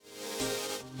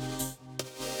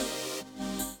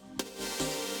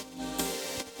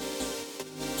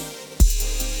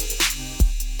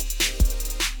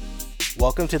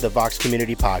Welcome to the Vox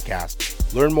Community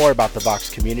Podcast. Learn more about the Vox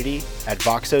community at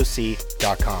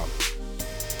voxoc.com.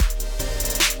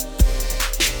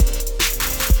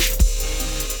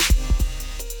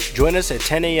 Join us at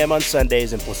 10 a.m. on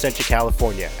Sundays in Placentia,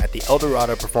 California at the El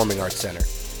Dorado Performing Arts Center.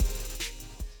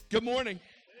 Good morning.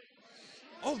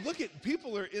 Oh, look at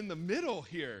people are in the middle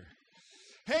here.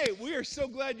 Hey, we are so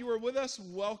glad you are with us.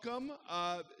 Welcome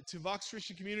to Vox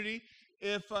Christian Community.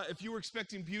 If you were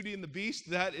expecting Beauty and the Beast,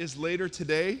 that is later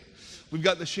today. We've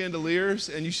got the chandeliers,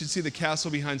 and you should see the castle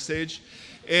behind stage.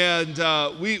 And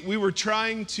we were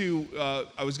trying to,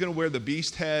 I was going to wear the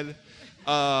beast head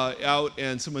out,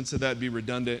 and someone said that'd be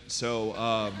redundant. So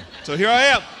here I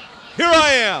am. Here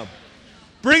I am.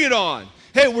 Bring it on.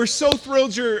 Hey, we're so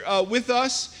thrilled you're with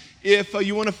us. If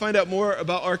you want to find out more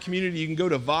about our community, you can go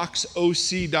to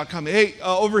voxoc.com. Hey,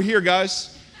 over here,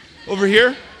 guys. Over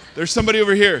here. There's somebody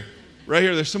over here. Right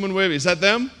here. There's someone waving. Is that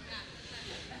them?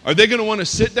 Are they going to want to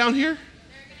sit down here?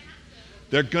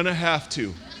 They're going to have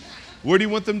to. Where do you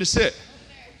want them to sit?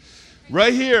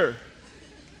 Right here.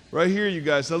 Right here, you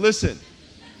guys. Now listen.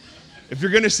 If you're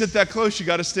going to sit that close, you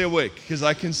got to stay awake because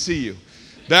I can see you.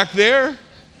 Back there,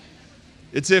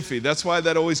 it's iffy. That's why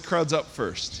that always crowds up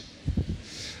first.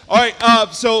 All right,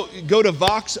 so go to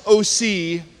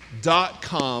voxoc.com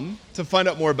to find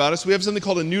out more about us. We have something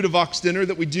called a New to Vox dinner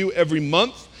that we do every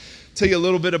month. Tell you a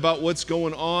little bit about what's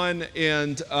going on,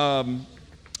 and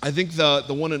I think the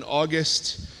one in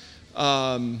August,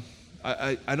 I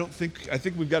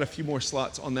think we've got a few more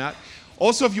slots on that.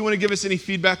 Also, if you want to give us any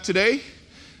feedback today,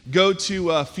 go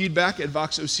to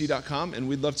feedback@voxoc.com, and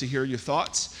we'd love to hear your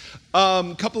thoughts.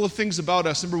 Couple of things about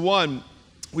us. Number one,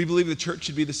 we believe the church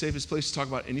should be the safest place to talk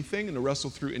about anything and to wrestle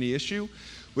through any issue.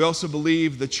 We also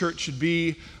believe the church should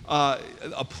be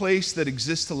a place that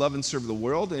exists to love and serve the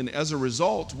world. And as a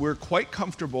result, we're quite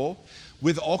comfortable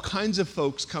with all kinds of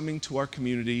folks coming to our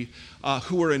community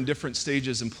who are in different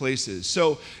stages and places.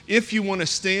 So if you want to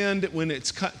stand when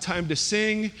it's time to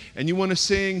sing and you want to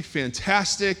sing,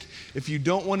 fantastic. If you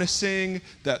don't want to sing,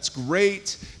 that's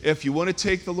great. If you want to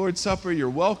take the Lord's Supper, you're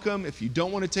welcome. If you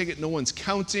don't want to take it, no one's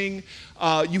counting.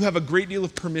 You have a great deal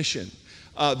of permission.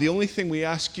 The only thing we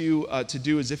ask you to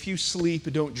do is if you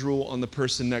sleep, don't drool on the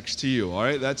person next to you. All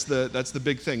right, that's the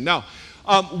big thing. Now,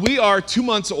 we are 2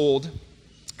 months old,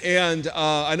 and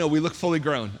I know we look fully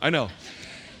grown. I know,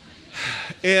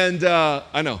 and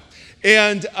I know,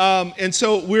 and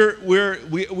so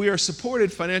we are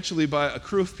supported financially by a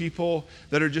crew of people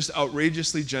that are just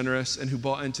outrageously generous and who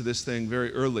bought into this thing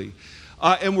very early.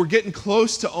 And we're getting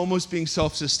close to almost being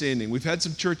self-sustaining. We've had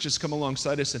some churches come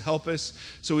alongside us and help us,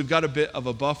 so we've got a bit of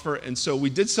a buffer. And so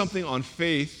we did something on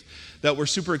faith that we're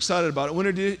super excited about. I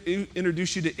want to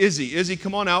introduce you to Izzy. Izzy,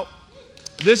 come on out.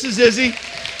 This is Izzy.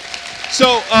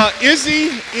 So Izzy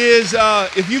is,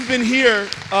 if you've been here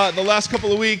the last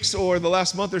couple of weeks or the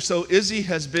last month or so, Izzy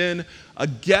has been a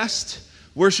guest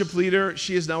worship leader.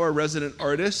 She is now our resident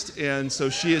artist, and so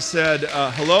she has said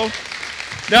hello.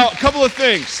 Now, a couple of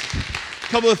things.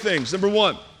 Number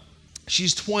one,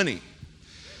 she's 20.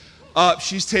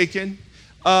 She's taken.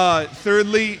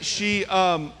 Thirdly, she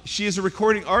is a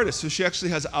recording artist, so she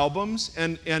actually has albums,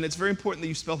 and it's very important that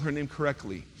you spell her name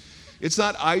correctly. It's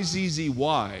not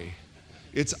I-Z-Z-Y.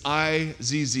 It's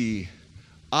I-Z-Z-I.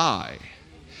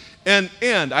 And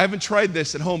I haven't tried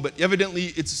this at home, but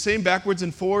evidently it's the same backwards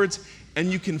and forwards,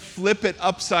 and you can flip it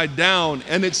upside down,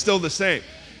 and it's still the same.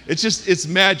 It's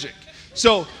magic.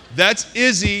 So that's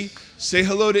Izzy. Say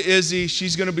hello to Izzy.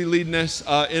 She's going to be leading us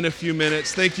in a few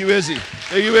minutes. Thank you, Izzy.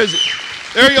 Thank you, Izzy.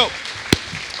 There you go.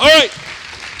 All right.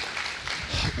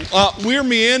 We're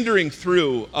meandering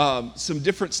through some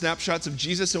different snapshots of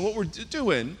Jesus, and what we're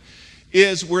doing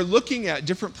is we're looking at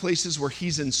different places where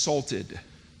he's insulted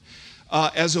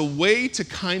as a way to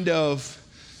kind of,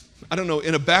 I don't know,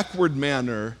 in a backward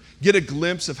manner, get a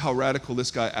glimpse of how radical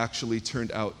this guy actually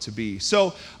turned out to be.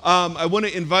 So I want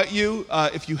to invite you,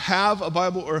 if you have a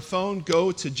Bible or a phone,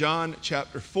 go to John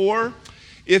chapter 4.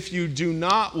 If you do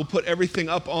not, we'll put everything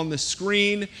up on the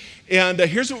screen. And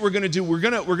here's what we're going to do. We're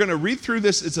going to read through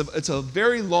this. It's a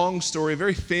very long story, a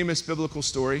very famous biblical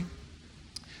story.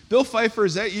 Bill Pfeiffer,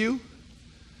 is that you?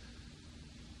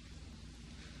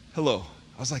 Hello.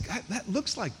 I was like, that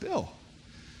looks like Bill.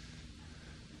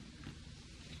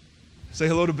 Say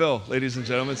hello to Bill, ladies and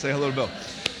gentlemen. Say hello to Bill.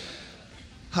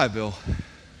 Hi, Bill.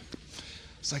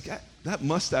 It's like that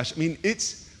mustache. I mean,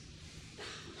 it's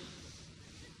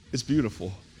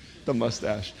beautiful, the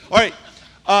mustache. All right.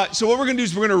 So what we're going to do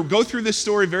is we're going to go through this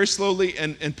story very slowly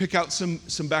and pick out some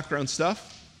background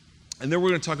stuff, and then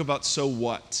we're going to talk about so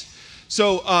what.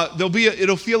 So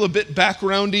it'll feel a bit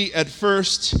backgroundy at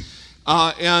first,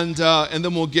 and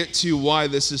then we'll get to why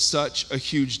this is such a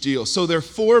huge deal. So there are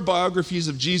 4 biographies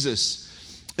of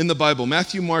Jesus in the Bible: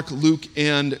 Matthew, Mark, Luke,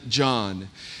 and John.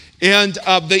 And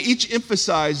they each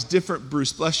emphasize different,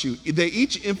 Bruce, bless you, they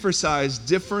each emphasize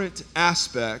different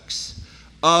aspects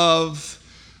of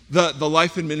the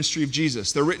life and ministry of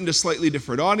Jesus. They're written to slightly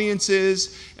different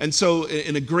audiences, and so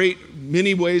in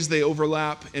many ways they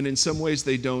overlap, and in some ways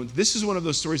they don't. This is one of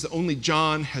those stories that only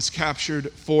John has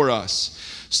captured for us.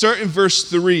 Start in verse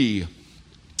 3.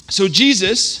 So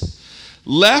Jesus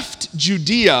left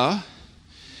Judea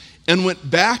and went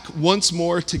back once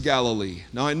more to Galilee.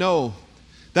 Now I know,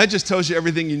 that just tells you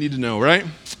everything you need to know, right?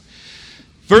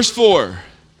 Verse 4.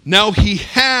 Now he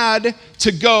had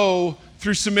to go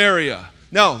through Samaria.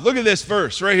 Now, look at this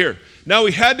verse right here. Now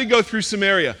he had to go through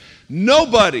Samaria.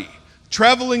 Nobody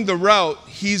traveling the route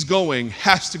he's going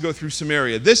has to go through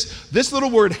Samaria. This little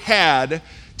word "had"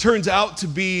 turns out to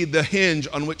be the hinge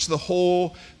on which the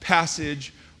whole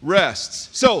passage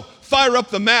rests. So, fire up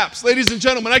the maps. Ladies and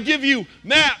gentlemen, I give you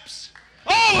maps.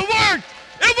 Oh, it worked!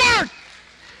 It worked!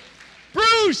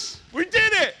 Bruce, we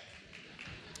did it!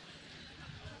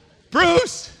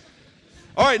 Bruce!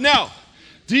 All right, now,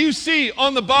 do you see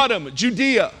on the bottom,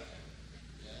 Judea?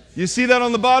 You see that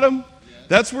on the bottom?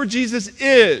 That's where Jesus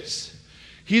is.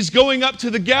 He's going up to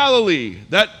the Galilee,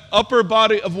 that upper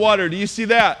body of water. Do you see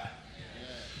that?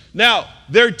 Now,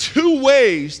 there are 2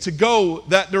 ways to go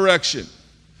that direction.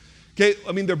 Okay,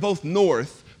 I mean, they're both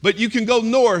north, but you can go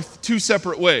north 2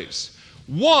 separate ways.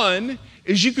 One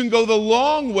is you can go the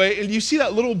long way, and you see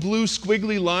that little blue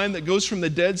squiggly line that goes from the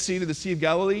Dead Sea to the Sea of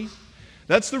Galilee?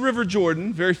 That's the River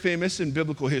Jordan, very famous in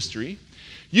biblical history.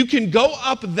 You can go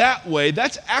up that way.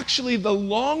 That's actually the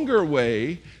longer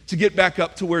way to get back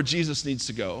up to where Jesus needs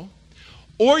to go.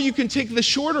 Or you can take the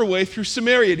shorter way through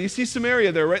Samaria. Do you see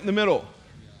Samaria there, right in the middle?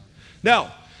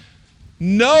 Now,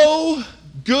 no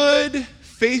good,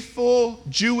 faithful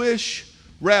Jewish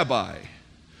rabbi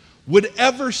would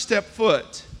ever step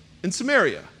foot in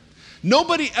Samaria.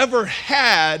 Nobody ever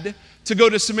had to go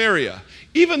to Samaria.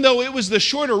 Even though it was the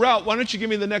shorter route, why don't you give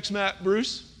me the next map,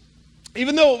 Bruce?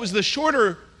 Even though it was the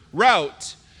shorter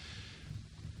route,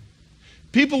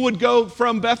 people would go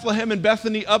from Bethlehem and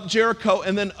Bethany up Jericho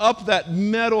and then up that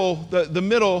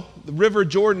the River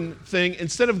Jordan thing,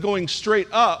 instead of going straight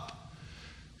up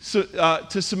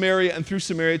to Samaria and through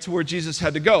Samaria to where Jesus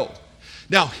had to go.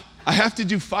 Now, I have to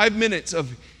do 5 minutes of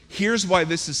here's why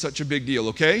this is such a big deal,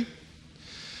 okay?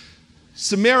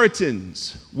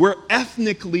 Samaritans were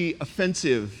ethnically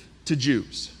offensive to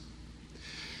Jews.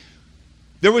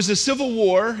 There was a civil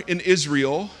war in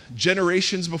Israel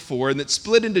generations before, and it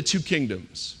split into 2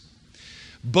 kingdoms.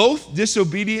 Both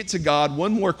disobedient to God,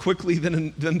 one more quickly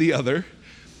than the other.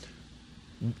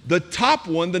 The top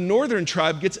one, the northern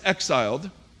tribe, gets exiled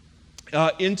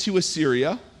into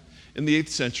Assyria in the 8th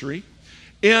century.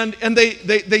 And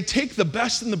they take the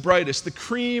best and the brightest, the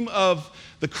cream of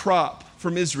the crop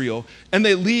from Israel, and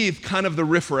they leave kind of the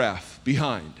riffraff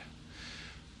behind.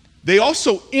 They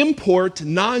also import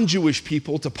non-Jewish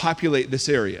people to populate this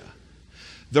area.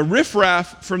 The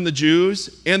riffraff from the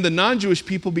Jews and the non-Jewish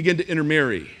people begin to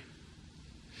intermarry.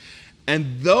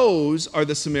 And those are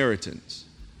the Samaritans.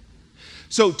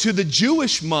 So to the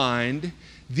Jewish mind,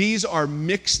 these are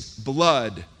mixed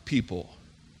blood people.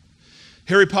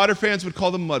 Harry Potter fans would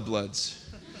call them mudbloods.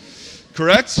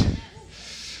 Correct?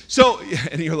 So,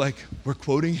 and you're like, we're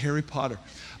quoting Harry Potter.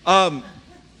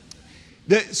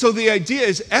 So the idea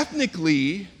is,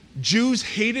 ethnically, Jews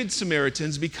hated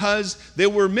Samaritans because they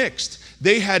were mixed.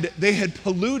 They had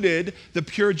polluted the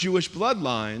pure Jewish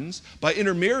bloodlines by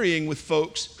intermarrying with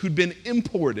folks who'd been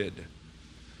imported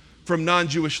from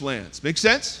non-Jewish lands. Make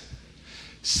sense?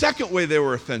 Second way they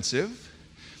were offensive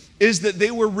is that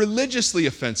they were religiously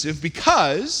offensive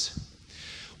because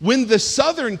when the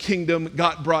southern kingdom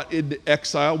got brought into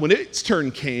exile, when its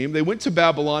turn came, they went to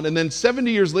Babylon, and then 70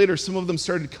 years later, some of them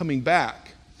started coming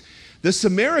back. The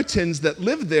Samaritans that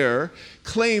lived there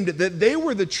claimed that they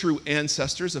were the true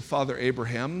ancestors of Father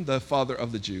Abraham, the father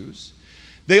of the Jews.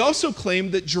 They also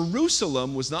claimed that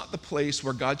Jerusalem was not the place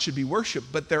where God should be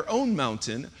worshiped, but their own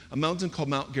mountain, a mountain called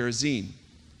Mount Gerizim.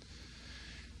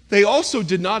 They also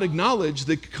did not acknowledge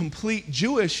the complete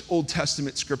Jewish Old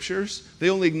Testament scriptures. They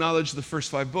only acknowledged the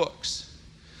first 5 books.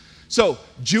 So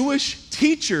Jewish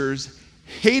teachers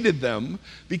hated them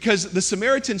because the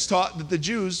Samaritans taught that the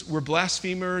Jews were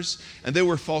blasphemers and they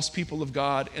were false people of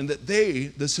God, and that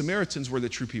the Samaritans, were the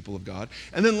true people of God.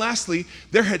 And then lastly,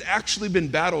 there had actually been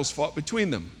battles fought between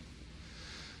them.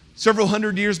 Several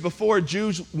hundred years before,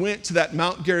 Jews went to that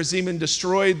Mount Gerizim and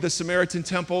destroyed the Samaritan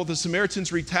temple. The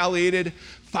Samaritans retaliated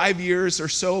 5 years or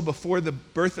so before the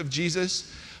birth of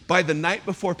Jesus by the night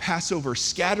before Passover,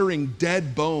 scattering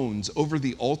dead bones over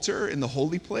the altar in the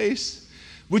holy place,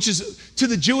 which is, to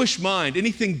the Jewish mind,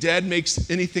 anything dead makes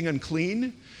anything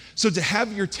unclean. So to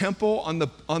have your temple on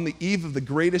the eve of the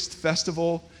greatest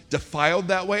festival defiled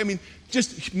that way, I mean,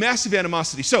 just massive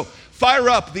animosity. So fire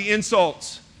up the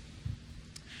insults.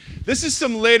 This is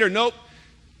some later, nope,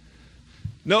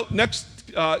 next,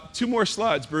 2 more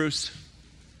slides, Bruce.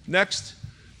 Next.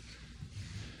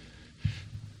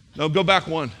 No, go back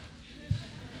 1.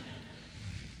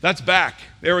 That's back.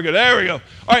 There we go.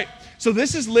 All right, so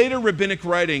this is later rabbinic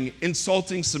writing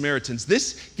insulting Samaritans.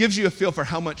 This gives you a feel for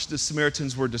how much the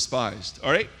Samaritans were despised,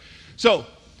 all right? So,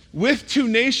 with 2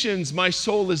 nations my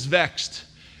soul is vexed,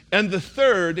 and the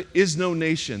third is no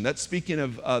nation. That's speaking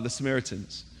of the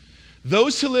Samaritans.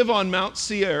 Those who live on Mount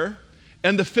Seir,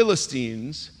 and the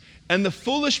Philistines, and the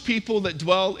foolish people that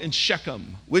dwell in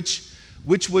Shechem, which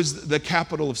was the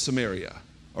capital of Samaria.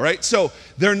 All right, so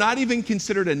they're not even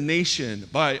considered a nation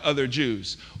by other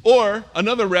Jews. Or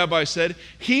another rabbi said,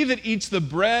 he that eats the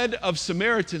bread of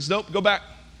Samaritans, nope, go back.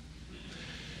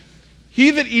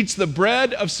 He that eats the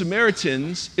bread of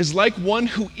Samaritans is like one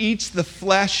who eats the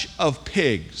flesh of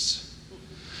pigs.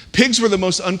 Pigs were the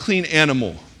most unclean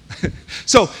animal.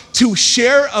 So to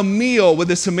share a meal with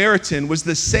a Samaritan was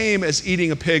the same as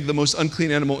eating a pig, the most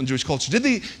unclean animal in Jewish culture. Did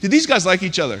these guys like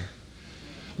each other?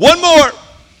 1 more.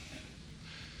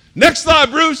 Next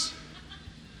slide, Bruce.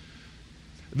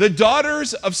 The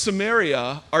daughters of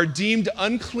Samaria are deemed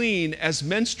unclean as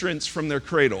menstruants from their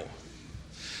cradle.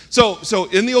 So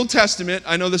in the Old Testament,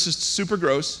 I know this is super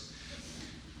gross.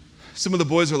 Some of the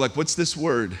boys are like, what's this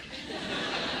word?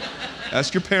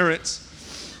 Ask your parents.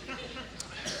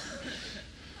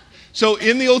 So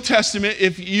in the Old Testament,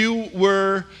 if you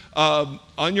were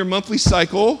on your monthly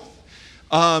cycle,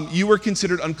 you were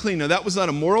considered unclean. Now that was not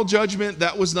a moral judgment.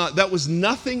 That was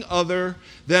nothing other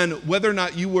than whether or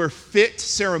not you were fit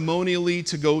ceremonially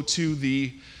to go to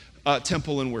the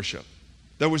temple and worship.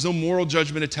 There was no moral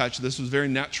judgment attached to this. It was a very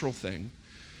natural thing.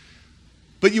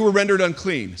 But you were rendered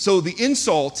unclean. So the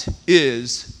insult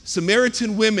is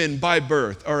Samaritan women by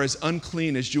birth are as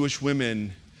unclean as Jewish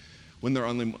women when they're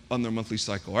on their monthly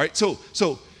cycle. All right, so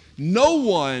no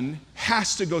one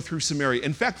has to go through Samaria.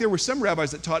 In fact, there were some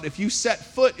rabbis that taught if you set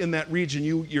foot in that region,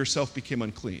 you yourself became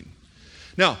unclean.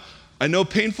 Now, I know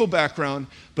painful background,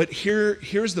 but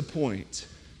here's the point.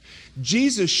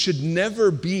 Jesus should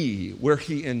never be where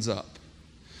he ends up.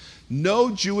 No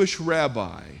Jewish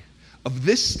rabbi of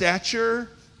this stature,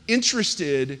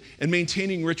 interested in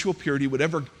maintaining ritual purity, would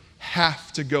ever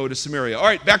have to go to Samaria. All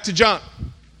right, back to John.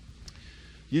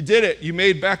 You did it. You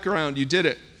made background. You did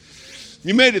it.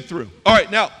 You made it through. All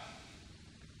right, now,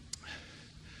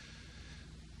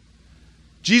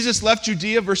 Jesus left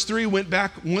Judea, verse 3, went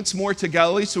back once more to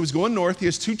Galilee, so he's going north. He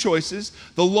has 2 choices.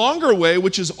 The longer way,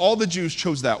 which is all the Jews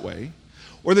chose that way,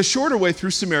 or the shorter way through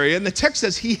Samaria. And the text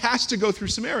says he has to go through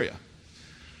Samaria.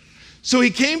 So he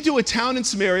came to a town in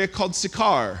Samaria called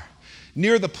Sychar.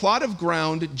 Near the plot of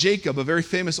ground, Jacob, a very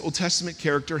famous Old Testament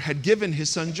character, had given his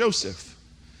son Joseph.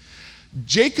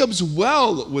 Jacob's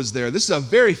well was there. This is a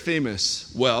very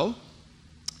famous well.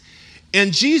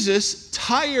 And Jesus,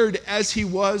 tired as he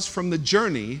was from the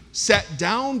journey, sat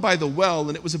down by the well,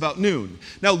 and it was about noon.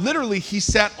 Now, literally, he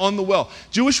sat on the well.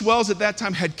 Jewish wells at that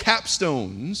time had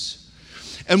capstones.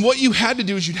 And what you had to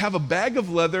do is you'd have a bag of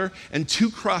leather and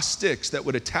 2 cross sticks that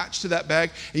would attach to that bag.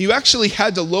 And you actually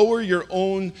had to lower your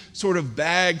own sort of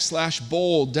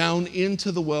bag/bowl down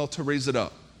into the well to raise it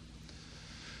up.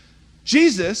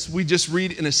 Jesus, we just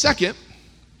read in a second,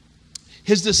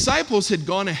 his disciples had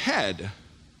gone ahead.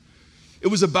 It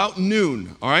was about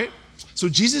noon, all right? So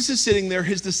Jesus is sitting there.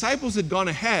 His disciples had gone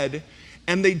ahead,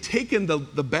 and they'd taken the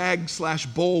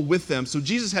bag/bowl with them. So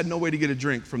Jesus had no way to get a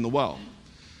drink from the well.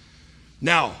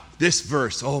 Now, this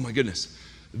verse, oh my goodness.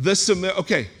 Verse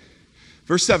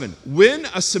 7. When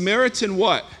a Samaritan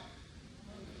what?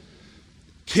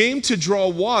 Came to draw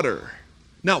water.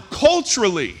 Now,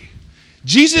 culturally,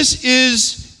 Jesus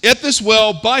is at this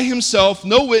well by himself,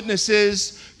 no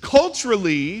witnesses.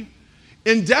 Culturally,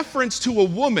 in deference to a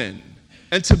woman,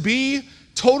 and to be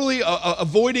totally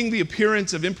avoiding the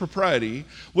appearance of impropriety,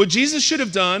 what Jesus should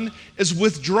have done is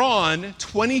withdrawn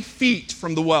 20 feet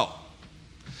from the well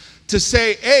to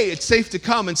say, A, it's safe to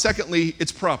come, and secondly,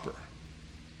 it's proper.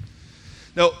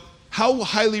 Now, how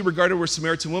highly regarded were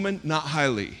Samaritan women? Not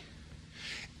highly.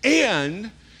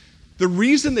 And the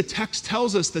reason the text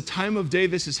tells us the time of day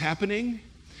this is happening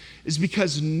is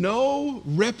because no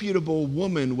reputable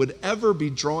woman would ever be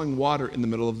drawing water in the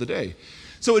middle of the day.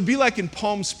 So it'd be like in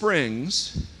Palm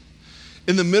Springs,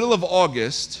 in the middle of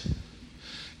August,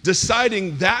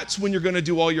 deciding that's when you're going to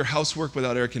do all your housework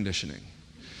without air conditioning,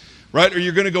 right? Or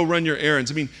you're going to go run your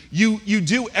errands. I mean, you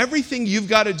do everything you've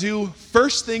got to do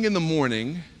first thing in the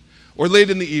morning or late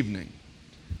in the evening.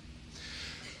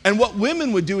 And what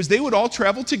women would do is they would all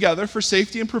travel together for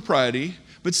safety and propriety.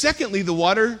 But secondly,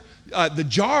 the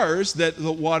jars that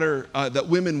that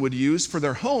women would use for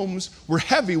their homes were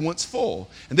heavy once full,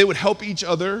 and they would help each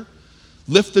other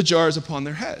lift the jars upon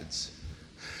their heads.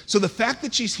 So the fact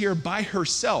that she's here by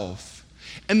herself,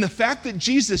 and the fact that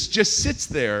Jesus just sits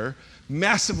there,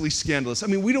 massively scandalous. I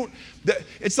mean,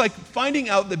 it's like finding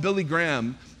out that Billy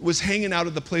Graham was hanging out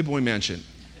at the Playboy Mansion.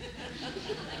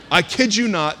 I kid you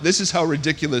not, this is how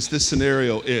ridiculous this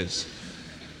scenario is.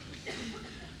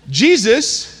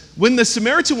 Jesus, when the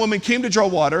Samaritan woman came to draw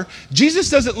water, Jesus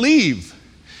doesn't leave.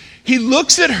 He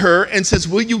looks at her and says,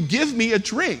 "Will you give me a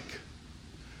drink?"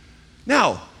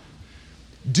 Now,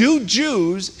 do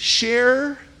Jews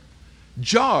share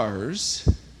jars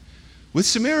with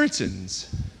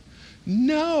Samaritans?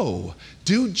 No.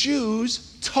 Do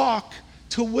Jews talk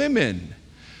to women?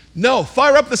 No.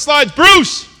 Fire up the slides,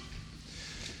 Bruce!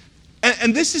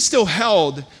 And this is still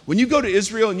held. When you go to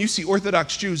Israel and you see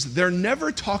Orthodox Jews, they're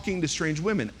never talking to strange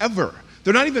women, ever.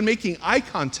 They're not even making eye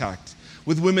contact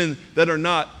with women that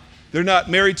they're not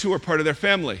married to or part of their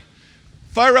family.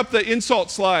 Fire up the insult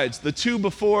slides, the two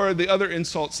before the other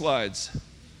insult slides.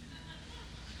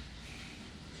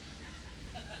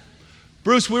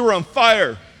 Bruce, we were on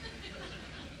fire.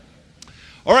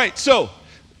 All right, so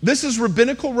this is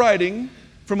rabbinical writing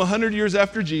from 100 years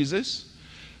after Jesus.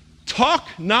 Talk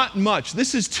not much.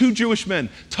 This is two Jewish men.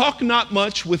 Talk not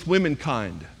much with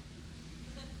womankind.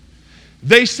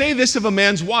 They say this of a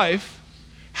man's wife.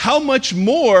 How much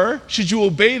more should you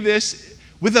obey this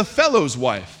with a fellow's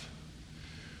wife?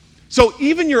 So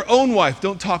even your own wife,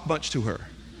 don't talk much to her.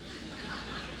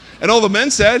 And all the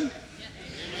men said,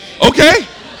 okay.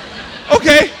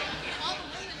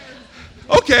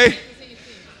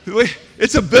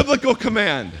 It's a biblical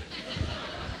command.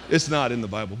 It's not in the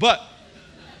Bible, but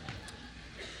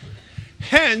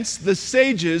hence the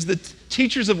sages, the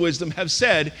teachers of wisdom have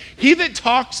said, he that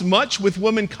talks much with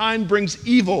womankind brings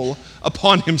evil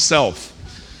upon himself.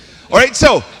 All right,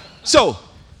 so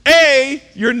A,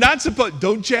 you're not supposed,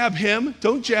 don't jab him.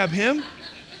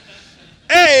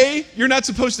 A, you're not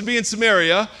supposed to be in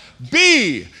Samaria.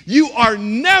 B, you are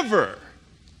never,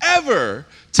 ever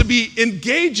to be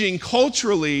engaging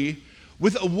culturally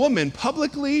with a woman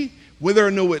publicly where there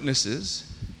are no witnesses.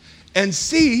 And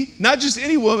C, not just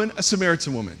any woman, a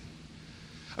Samaritan woman.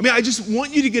 I mean, I just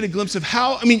want you to get a glimpse of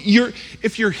how,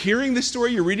 if you're hearing this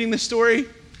story, you're reading this story,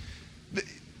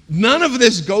 none of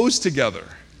this goes together.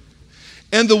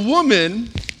 And the woman,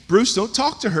 Bruce, don't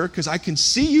talk to her because I can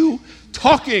see you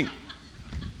talking.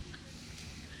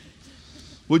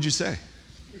 What'd you say?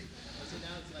 So now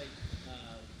it's like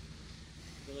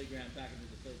Billy Graham back into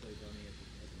the Playboy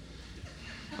Bunny.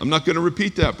 I'm not going to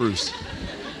repeat that, Bruce.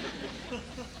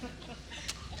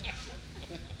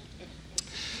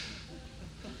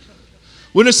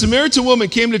 When a Samaritan woman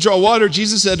came to draw water,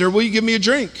 Jesus said to her, "Will you give me a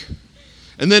drink?"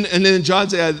 And then John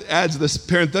adds this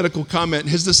parenthetical comment,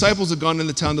 his disciples had gone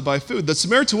into town to buy food. The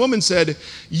Samaritan woman said,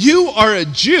 "You are a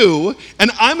Jew,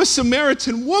 and I'm a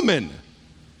Samaritan woman.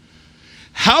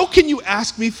 How can you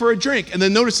ask me for a drink?" And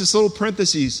then notice this little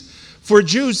parentheses. For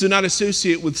Jews do not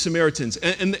associate with Samaritans.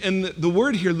 And the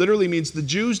word here literally means the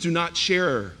Jews do not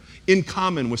share in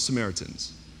common with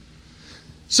Samaritans.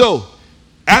 So,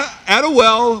 at a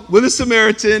well with a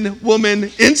Samaritan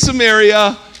woman in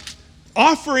Samaria,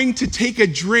 offering to take a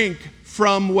drink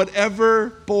from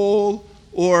whatever bowl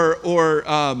or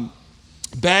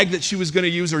bag that she was going to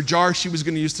use or jar she was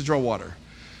going to use to draw water.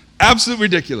 Absolutely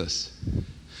ridiculous.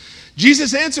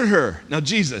 Jesus answered her. Now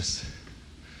Jesus,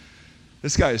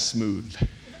 this guy is smooth.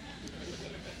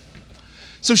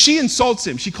 So she insults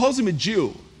him. She calls him a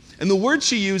Jew. And the word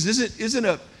she used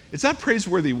it's not a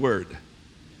praiseworthy word.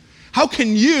 How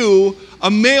can you, a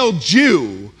male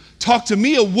Jew, talk to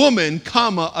me, a woman,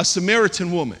 a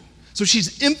Samaritan woman? So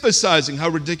she's emphasizing how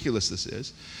ridiculous this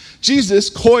is. Jesus,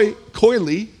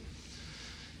 coyly,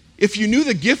 if you knew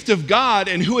the gift of God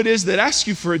and who it is that asks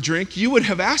you for a drink, you would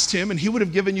have asked him and he would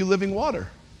have given you living water.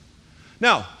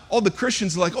 Now, all the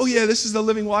Christians are like, oh yeah, this is the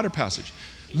living water passage.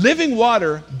 Living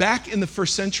water back in the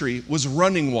first century was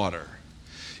running water.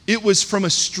 It was from a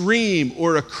stream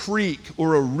or a creek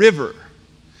or a river.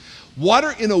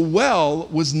 Water in a well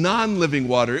was non-living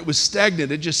water. It was stagnant.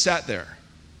 It just sat there.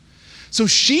 So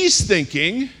she's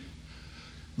thinking,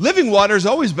 living water is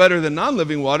always better than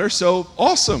non-living water, so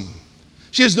awesome.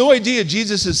 She has no idea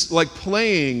Jesus is like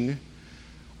playing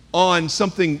on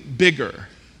something bigger.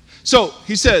 So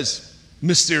he says,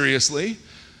 mysteriously.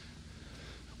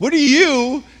 What are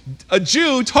you, a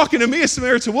Jew, talking to me, a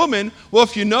Samaritan woman? Well,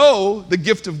 if you know the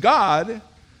gift of God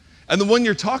and the one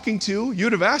you're talking to, you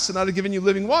would have asked and I'd have given you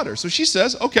living water. So she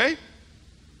says, okay.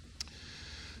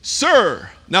 Sir,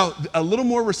 now a little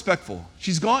more respectful.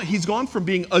 He's gone from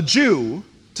being a Jew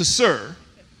to sir.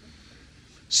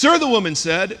 Sir, the woman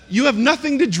said, you have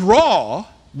nothing to draw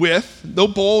with, no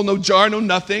bowl, no jar, no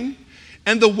nothing,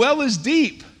 and the well is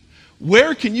deep.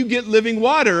 Where can you get living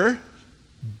water?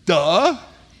 Duh.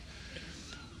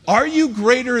 Are you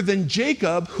greater than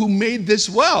Jacob who made this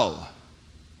well?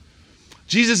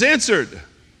 Jesus answered,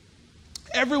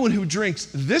 everyone who drinks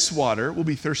this water will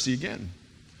be thirsty again.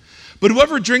 But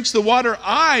whoever drinks the water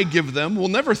I give them will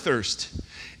never thirst.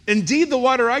 Indeed, the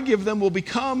water I give them will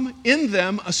become in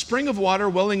them a spring of water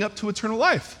welling up to eternal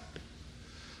life.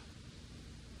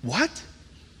 What?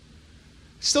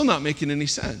 Still not making any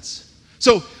sense.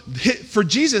 So for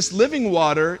Jesus, living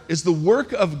water is the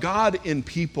work of God in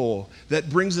people that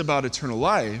brings about eternal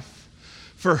life.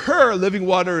 For her, living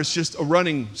water is just a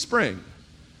running spring.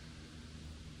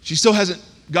 She still hasn't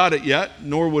got it yet,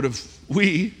 nor would have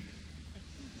we.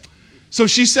 So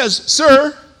she says,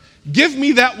 sir, give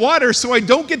me that water so I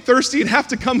don't get thirsty and have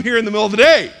to come here in the middle of the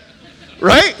day.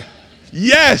 Right?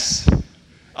 Yes,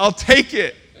 I'll take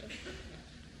it.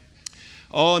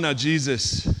 Oh, now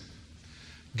Jesus,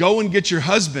 go and get your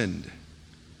husband,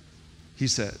 he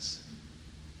says.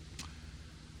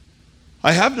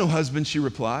 I have no husband, she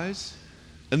replies.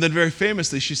 And then very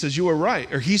famously, she says, you are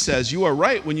right. Or he says, you are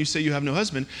right when you say you have no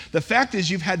husband. The fact is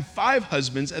you've had 5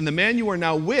 husbands, and the man you are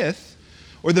now with,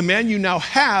 or the man you now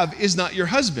have, is not your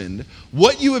husband.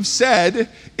 What you have said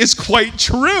is quite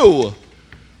true.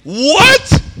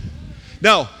 What?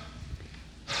 Now,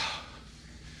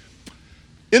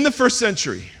 in the first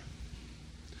century,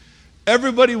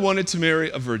 everybody wanted to marry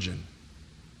a virgin.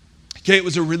 Okay, it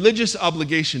was a religious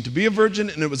obligation to be a virgin,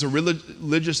 and it was a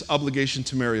religious obligation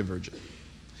to marry a virgin.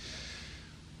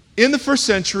 In the first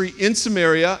century, in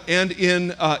Samaria and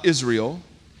in Israel,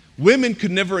 women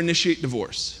could never initiate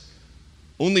divorce.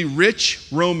 Only rich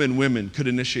Roman women could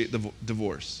initiate the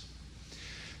divorce.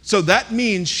 So that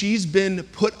means she's been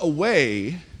put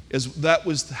away, as that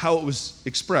was how it was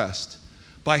expressed,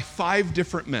 by 5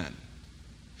 different men.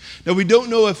 Now, we don't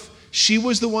know if she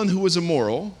was the one who was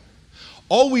immoral.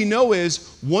 All we know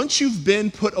is once you've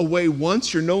been put away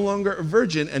once, you're no longer a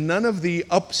virgin, and none of the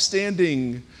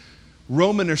upstanding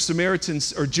Roman or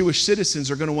Samaritans or Jewish citizens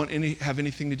are going to want have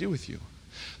anything to do with you.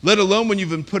 Let alone when you've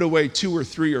been put away 2 or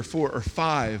 3 or 4 or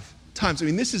 5 times. I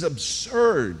mean, this is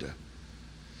absurd.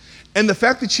 And the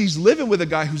fact that she's living with a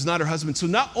guy who's not her husband, so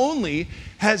not only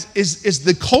is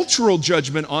the cultural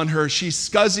judgment on her, she's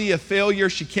scuzzy, a failure,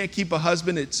 she can't keep a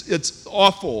husband, it's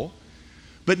awful,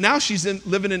 but now she's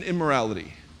living in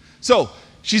immorality. So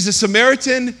she's a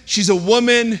Samaritan, she's a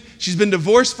woman, she's been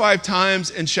divorced 5 times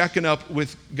and shacking up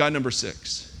with guy number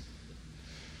 6.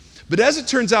 But as it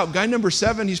turns out, guy number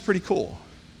 7, he's pretty cool.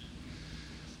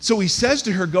 So he says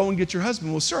to her, go and get your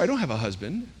husband. Well, sir, I don't have a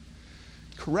husband.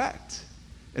 Correct.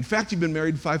 In fact, you've been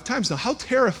married 5 times. Now, how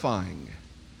terrifying.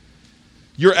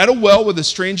 You're at a well with a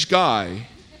strange guy.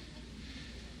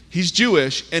 He's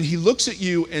Jewish, and he looks at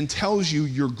you and tells you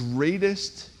your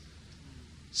greatest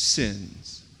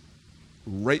sins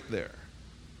right there.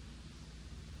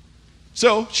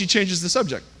 So she changes the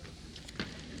subject.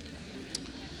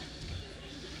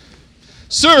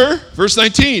 Sir, verse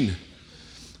 19,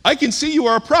 I can see you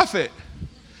are a prophet.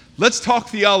 Let's talk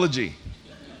theology.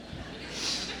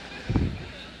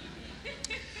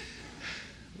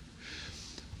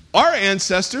 Our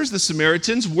ancestors, the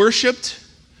Samaritans, worshipped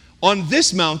on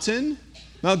this mountain,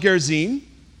 Mount Gerizim.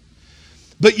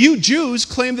 But you Jews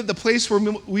claim that the place where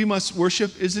we must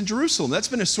worship is in Jerusalem. That's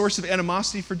been a source of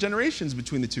animosity for generations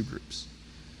between the 2 groups.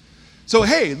 So,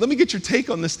 hey, let me get your take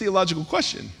on this theological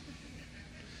question.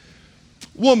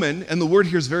 Woman, and the word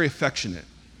here is very affectionate,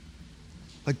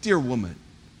 like dear woman.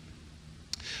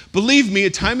 Believe me, a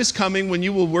time is coming when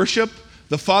you will worship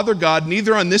the Father God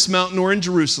neither on this mountain nor in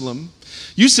Jerusalem.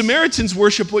 You Samaritans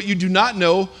worship what you do not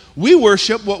know. We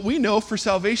worship what we know, for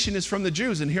salvation is from the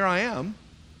Jews, and here I am.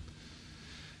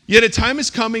 Yet a time is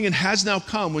coming and has now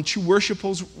come when true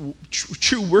worshipers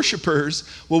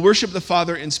will worship the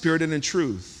Father in spirit and in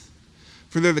truth,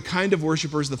 for they're the kind of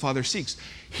worshipers the Father seeks.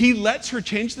 He lets her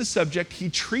change the subject. He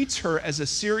treats her as a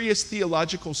serious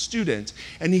theological student.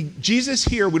 And Jesus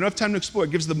here, we don't have time to explore,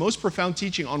 gives the most profound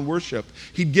teaching on worship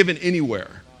he'd given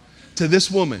anywhere to this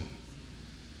woman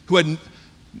who had,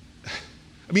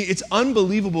 it's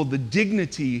unbelievable the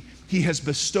dignity he has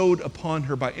bestowed upon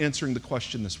her by answering the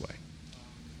question this way.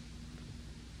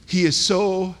 He is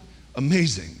so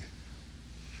amazing.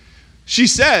 She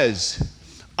says,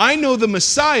 I know the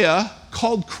Messiah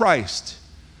called Christ.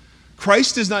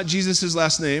 Christ is not Jesus'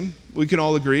 last name. We can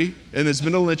all agree. And it's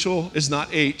been initial is not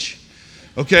H.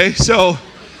 Okay, so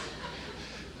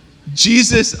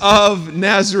Jesus of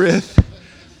Nazareth,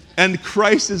 and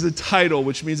Christ is a title,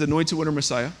 which means anointed one or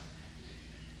Messiah.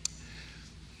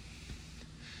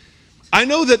 I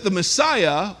know that the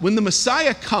Messiah, when the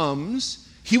Messiah comes,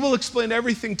 he will explain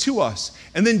everything to us.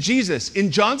 And then Jesus, in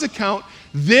John's account,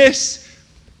 this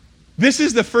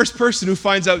is the first person who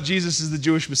finds out Jesus is the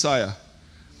Jewish Messiah.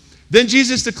 Then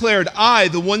Jesus declared, I,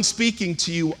 the one speaking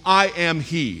to you, I am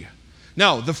he.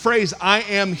 Now, the phrase, I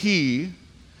am he,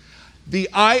 the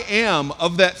I am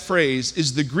of that phrase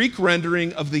is the Greek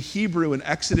rendering of the Hebrew in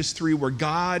Exodus 3, where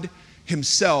God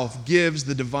himself gives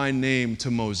the divine name to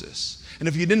Moses. And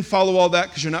if you didn't follow all that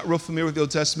because you're not real familiar with the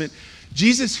Old Testament,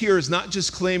 Jesus here is not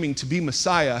just claiming to be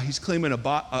Messiah, he's claiming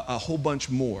a whole bunch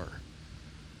more.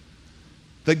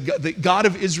 The God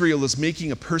of Israel is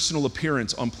making a personal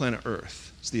appearance on planet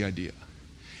Earth, is the idea.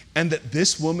 And that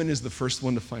this woman is the first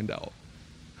one to find out.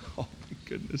 Oh my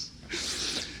goodness.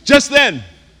 Just then,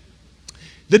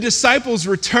 the disciples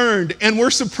returned and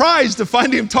were surprised to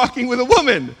find him talking with a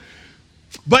woman.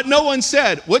 But no one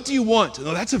said, what do you want?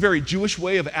 No, that's a very Jewish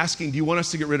way of asking, do you want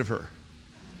us to get rid of her?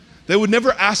 They would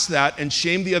never ask that and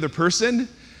shame the other person.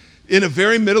 In a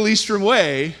very Middle Eastern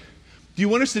way, do you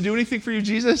want us to do anything for you,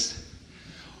 Jesus?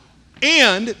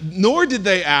 And nor did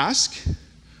they ask,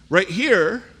 right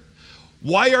here,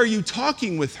 why are you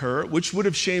talking with her, which would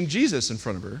have shamed Jesus in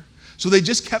front of her. So they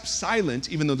just kept silent,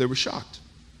 even though they were shocked.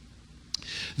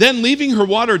 Then leaving her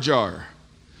water jar,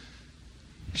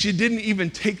 she didn't even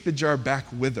take the jar back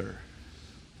with her.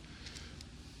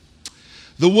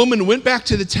 The woman went back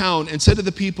to the town and said to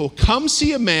the people, come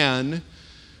see a man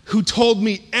who told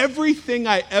me everything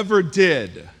I ever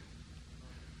did.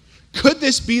 Could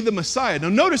this be the Messiah? Now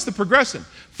notice the progression.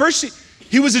 First,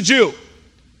 he was a Jew.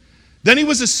 Then he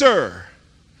was a sir.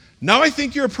 Now I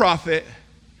think you're a prophet.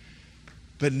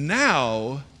 But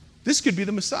now, this could be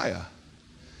the Messiah.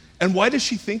 And why does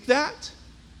she think that?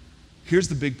 Here's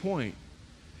the big point.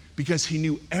 Because he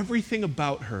knew everything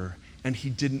about her and he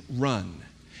didn't run.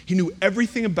 He knew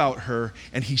everything about her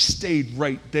and he stayed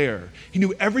right there. He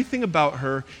knew everything about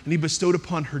her and he bestowed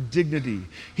upon her dignity.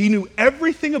 He knew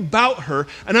everything about her,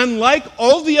 and unlike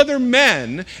all the other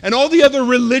men and all the other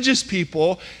religious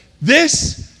people,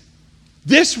 this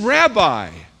rabbi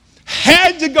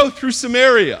had to go through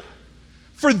Samaria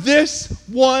for this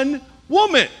one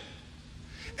woman.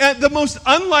 And the most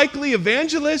unlikely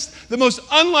evangelist, the most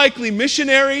unlikely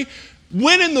missionary,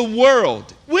 when in the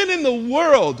world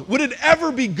would it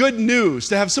ever be good news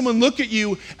to have someone look at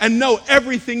you and know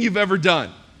everything you've ever done?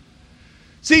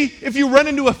 See, if you run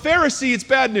into a Pharisee, it's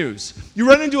bad news. You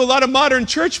run into a lot of modern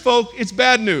church folk, it's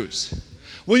bad news.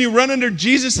 When you run into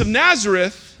Jesus of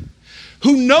Nazareth,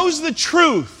 who knows the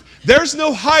truth, there's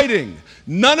no hiding.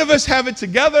 None of us have it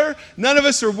together. None of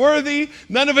us are worthy.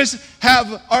 None of us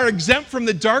are exempt from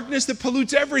the darkness that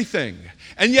pollutes everything.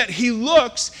 And yet he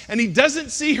looks and he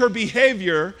doesn't see her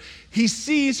behavior. He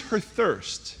sees her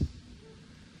thirst.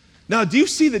 Now, do you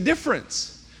see the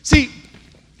difference? See,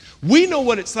 we know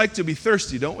what it's like to be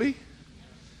thirsty, don't we?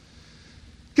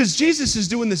 Because Jesus is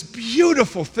doing this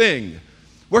beautiful thing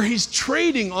where he's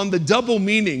trading on the double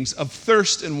meanings of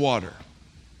thirst and water.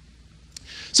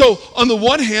 So on the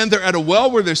one hand, they're at a well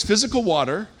where there's physical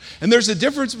water, and there's a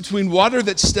difference between water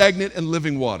that's stagnant and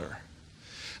living water.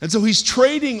 And so he's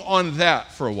trading on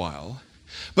that for a while.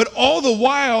 But all the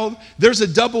while, there's a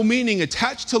double meaning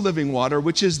attached to living water,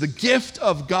 which is the gift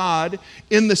of God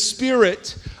in the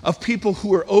spirit of people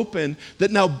who are open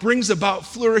that now brings about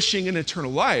flourishing in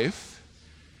eternal life.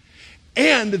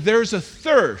 And there's a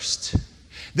thirst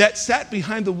that sat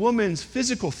behind the woman's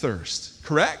physical thirst,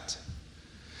 correct?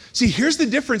 See, here's the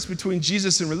difference between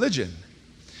Jesus and religion.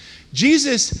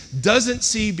 Jesus doesn't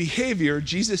see behavior,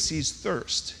 Jesus sees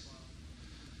thirst.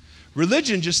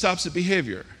 Religion just stops at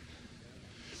behavior.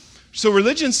 So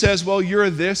religion says, well, you're a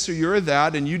this or you're a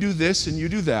that, and you do this and you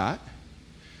do that.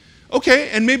 Okay,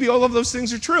 and maybe all of those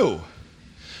things are true.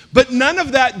 But none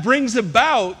of that brings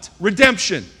about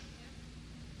redemption.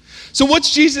 So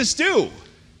what's Jesus do?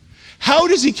 How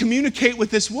does he communicate with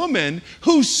this woman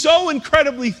who's so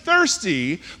incredibly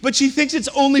thirsty, but she thinks it's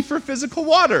only for physical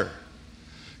water?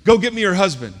 Go get me your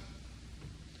husband.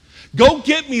 Go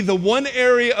get me the one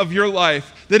area of your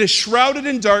life that is shrouded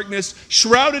in darkness,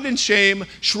 shrouded in shame,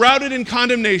 shrouded in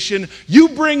condemnation. You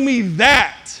bring me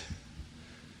that.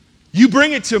 You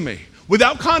bring it to me.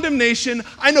 Without condemnation,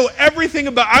 I know everything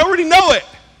about it. I already know it.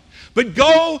 But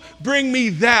go bring me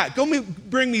that.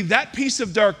 Bring me that piece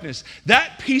of darkness,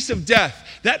 that piece of death,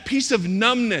 that piece of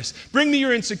numbness. Bring me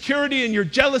your insecurity and your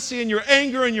jealousy and your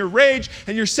anger and your rage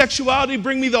and your sexuality.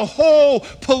 Bring me the whole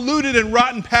polluted and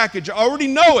rotten package. I already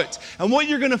know it. And what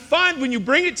you're going to find when you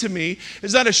bring it to me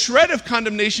is not a shred of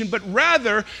condemnation, but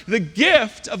rather the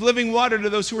gift of living water to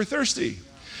those who are thirsty.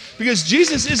 Because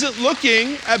Jesus isn't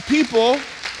looking at people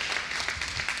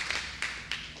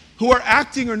who are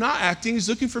acting or not acting. He's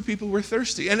looking for people who are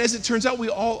thirsty. And as it turns out, we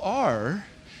all are.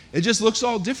 It just looks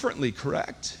all differently,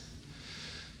 correct?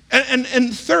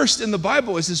 And thirst in the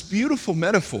Bible is this beautiful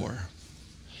metaphor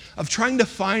of trying to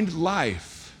find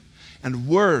life and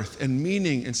worth and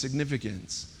meaning and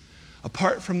significance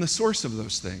apart from the source of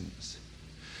those things.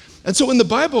 And so in the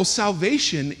Bible,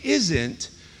 salvation isn't,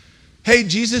 hey,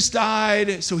 Jesus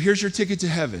died, so here's your ticket to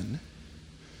heaven.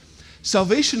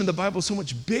 Salvation in the Bible is so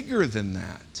much bigger than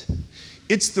that.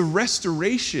 It's the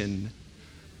restoration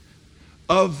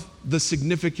of the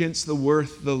significance, the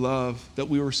worth, the love that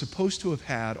we were supposed to have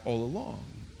had all along.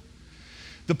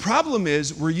 The problem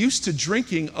is we're used to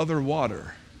drinking other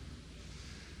water,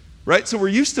 right? So we're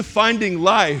used to finding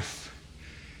life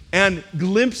and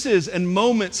glimpses and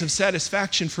moments of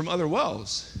satisfaction from other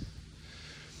wells.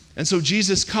 And so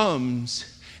Jesus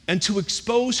comes, and to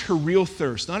expose her real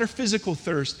thirst, not her physical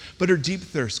thirst, but her deep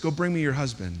thirst. Go bring me your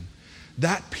husband.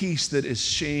 That peace that is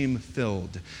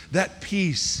shame-filled. That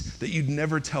peace that you'd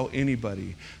never tell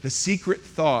anybody. The secret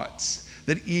thoughts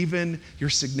that even your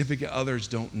significant others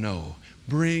don't know.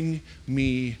 Bring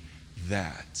me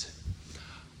that.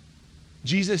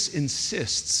 Jesus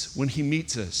insists when he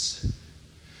meets us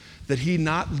that he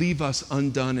not leave us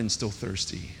undone and still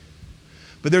thirsty.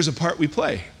 But there's a part we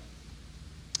play.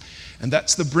 And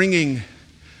that's the bringing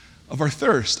of our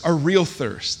thirst, our real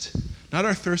thirst. Not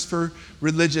our thirst for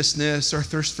religiousness, our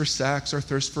thirst for sex, our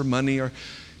thirst for money.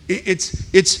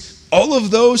 It's all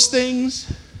of those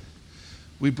things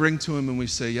we bring to him and we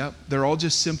say, yep, they're all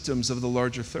just symptoms of the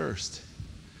larger thirst.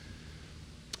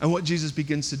 And what Jesus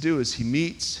begins to do is he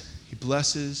meets, he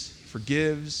blesses, he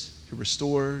forgives, he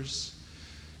restores.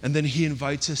 And then he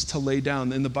invites us to lay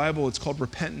down. In the Bible, it's called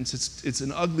repentance.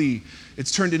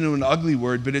 It's turned into an ugly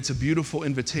word, but it's a beautiful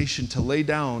invitation to lay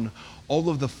down all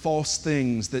of the false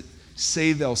things that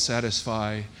say they'll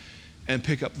satisfy and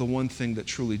pick up the one thing that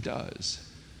truly does.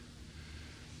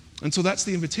 And so that's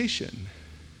the invitation.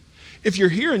 If you're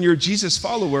here and you're a Jesus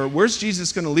follower, where's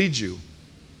Jesus going to lead you?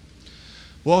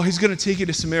 Well, he's going to take you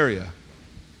to Samaria.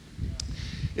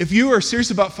 If you are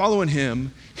serious about following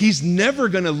him, he's never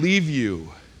going to leave you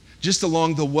just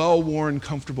along the well-worn,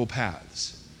 comfortable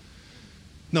paths.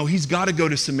 No, he's got to go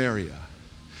to Samaria.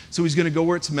 So he's going to go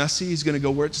where it's messy. He's going to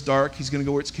go where it's dark. He's going to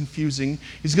go where it's confusing.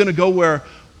 He's going to go where,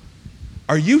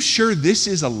 are you sure this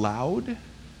is allowed?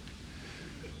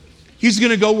 He's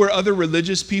going to go where other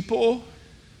religious people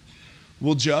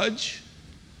will judge.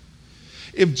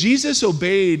 If Jesus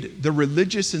obeyed the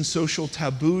religious and social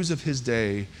taboos of his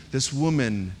day, this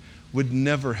woman would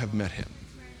never have met him.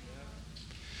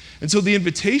 And so the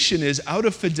invitation is, out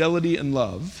of fidelity and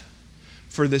love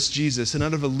for this Jesus and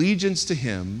out of allegiance to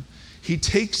him, he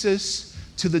takes us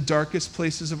to the darkest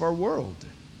places of our world.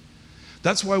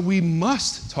 That's why we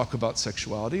must talk about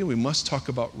sexuality, we must talk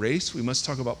about race, we must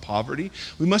talk about poverty,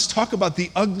 we must talk about the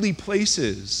ugly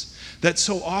places that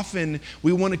so often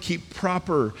we want to keep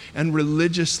proper and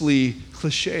religiously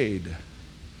cliched.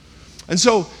 And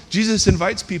so Jesus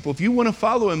invites people, if you want to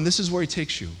follow him, this is where he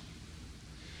takes you.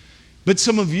 But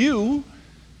some of you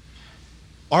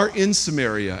are in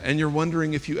Samaria and you're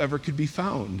wondering if you ever could be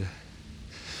found.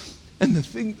 And the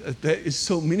thing that is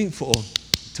so meaningful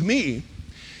to me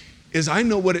is I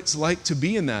know what it's like to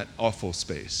be in that awful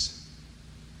space.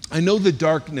 I know the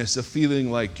darkness of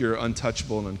feeling like you're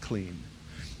untouchable and unclean.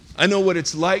 I know what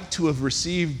it's like to have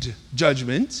received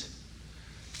judgment.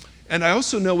 And I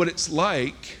also know what it's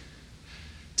like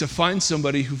to find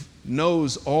somebody who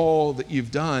knows all that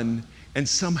you've done, and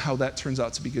somehow that turns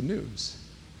out to be good news.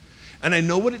 And I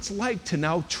know what it's like to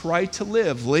now try to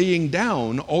live laying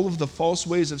down all of the false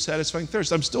ways of satisfying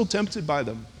thirst. I'm still tempted by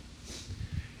them.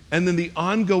 And then the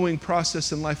ongoing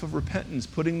process in life of repentance,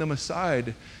 putting them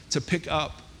aside to pick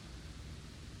up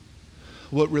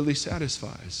what really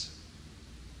satisfies.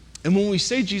 And when we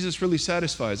say Jesus really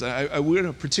satisfies, I want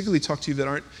to particularly talk to you that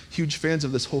aren't huge fans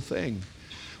of this whole thing.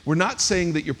 We're not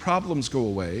saying that your problems go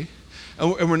away,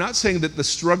 and we're not saying that the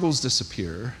struggles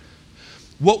disappear.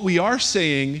 What we are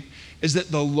saying is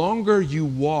that the longer you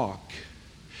walk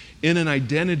in an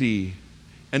identity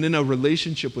and in a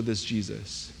relationship with this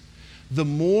Jesus, the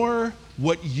more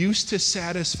what used to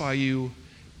satisfy you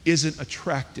isn't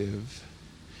attractive,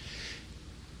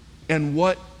 and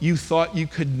what you thought you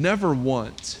could never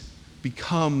want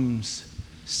becomes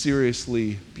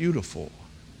seriously beautiful.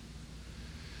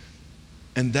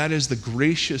 And that is the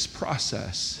gracious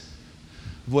process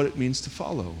of what it means to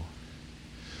follow.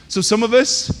 So some of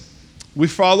us, we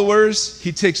followers,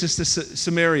 he takes us to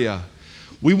Samaria.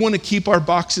 We want to keep our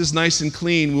boxes nice and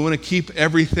clean. We want to keep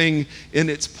everything in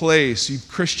its place. You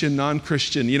Christian,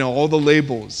 non-Christian, all the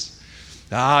labels.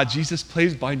 Jesus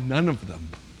plays by none of them.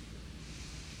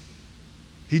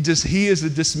 He is a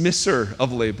dismisser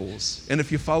of labels. And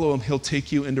if you follow him, he'll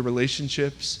take you into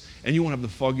relationships and you won't have the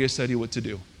foggiest idea what to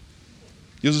do.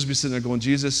 You'll just be sitting there going,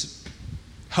 Jesus,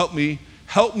 help me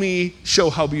show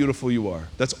how beautiful you are.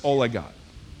 That's all I got.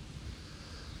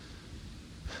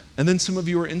 And then some of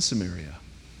you are in Samaria.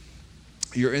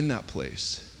 You're in that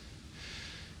place.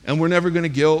 And we're never going to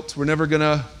guilt. We're never going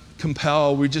to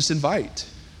compel. We just invite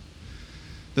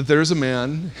that there's a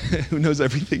man who knows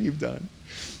everything you've done.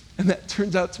 And that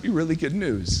turns out to be really good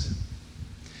news.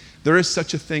 There is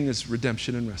such a thing as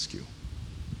redemption and rescue.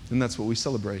 And that's what we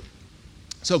celebrate.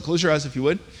 So close your eyes if you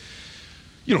would.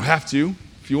 You don't have to.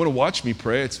 If you want to watch me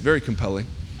pray, it's very compelling.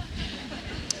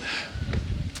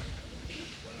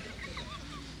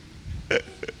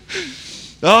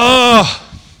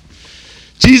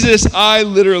 Jesus, I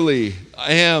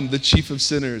am the chief of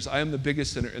sinners. I am the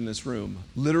biggest sinner in this room,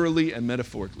 literally and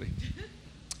metaphorically.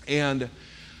 And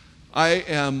I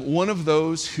am one of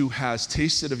those who has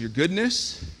tasted of your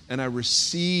goodness, and I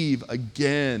receive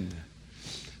again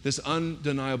this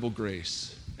undeniable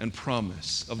grace and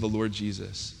promise of the Lord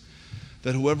Jesus,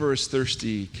 that whoever is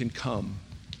thirsty can come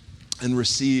and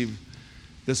receive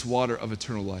this water of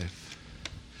eternal life.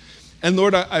 And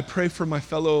Lord, I pray for my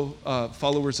fellow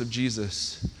followers of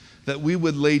Jesus, that we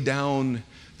would lay down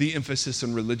the emphasis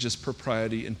on religious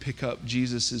propriety and pick up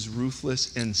Jesus'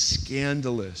 ruthless and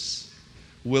scandalous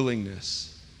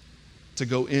willingness to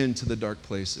go into the dark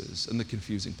places and the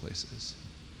confusing places.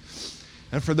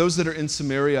 And for those that are in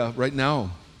Samaria right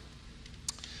now,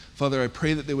 Father, I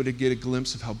pray that they would get a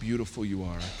glimpse of how beautiful you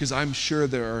are, because I'm sure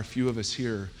there are a few of us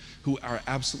here who are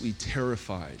absolutely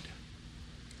terrified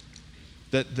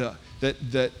that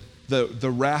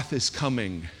the wrath is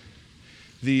coming,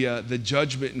 the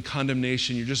judgment and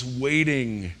condemnation. You're just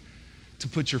waiting to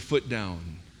put your foot down.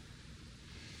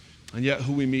 And yet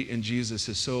who we meet in Jesus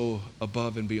is so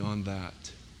above and beyond that.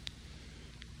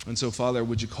 And so, Father,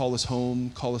 would you call us home,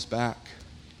 call us back?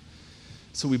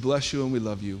 So we bless you and we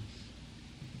love you.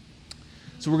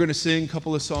 So we're going to sing a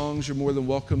couple of songs. You're more than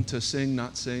welcome to sing,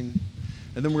 not sing.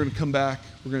 And then we're going to come back.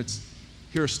 We're going to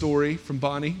hear a story from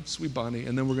Bonnie, sweet Bonnie,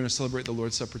 and then we're going to celebrate the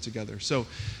Lord's Supper together. So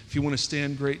if you want to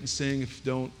stand, great, and sing. If you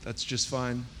don't, that's just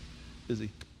fine. Busy.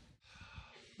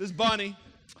 This is Bonnie.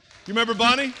 You remember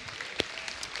Bonnie?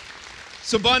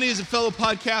 So Bonnie is a fellow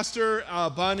podcaster.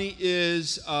 Bonnie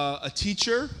is a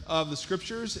teacher of the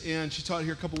scriptures, and she taught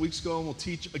here a couple weeks ago and will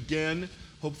teach again,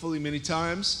 hopefully many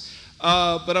times.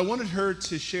 But I wanted her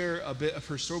to share a bit of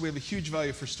her story. We have a huge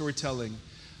value for storytelling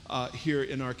here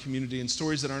in our community, and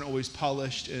stories that aren't always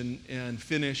polished and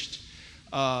finished,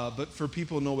 but for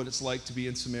people to know what it's like to be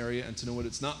in Samaria and to know what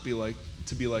it's not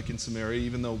to be like in Samaria,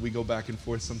 even though we go back and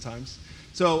forth sometimes.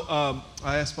 So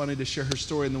I asked Bonnie to share her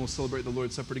story, and then we'll celebrate the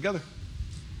Lord's Supper together.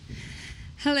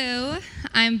 Hello,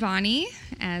 I'm Bonnie,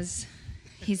 as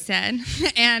he said,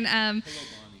 and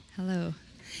hello.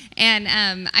 And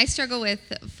I struggle with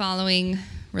following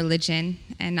religion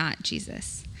and not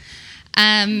Jesus.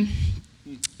 I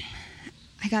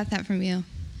got that from you.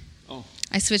 Oh.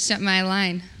 I switched up my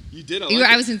line. You did?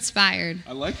 I was inspired.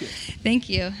 I like it. Thank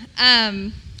you.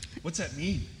 What's that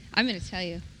mean? I'm going to tell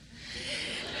you.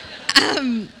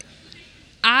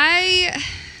 I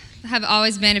have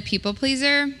always been a people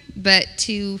pleaser, but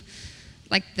to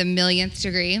like the millionth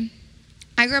degree.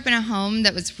 I grew up in a home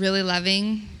that was really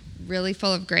loving, really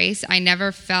full of grace. I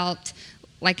never felt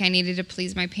like I needed to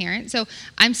please my parents. So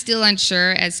I'm still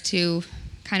unsure as to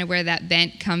kind of where that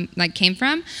bent came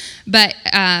from. But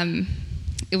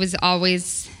it was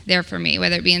always there for me,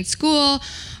 whether it be in school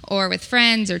or with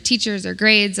friends or teachers or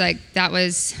grades. Like that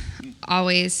was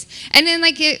always, and then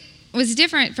like it was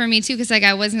different for me too, because like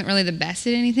I wasn't really the best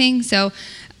at anything. So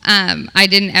I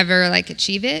didn't ever like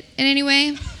achieve it in any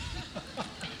way.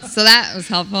 So that was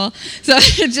helpful. So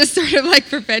it just sort of like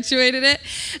perpetuated it.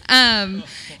 And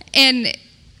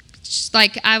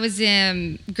like I was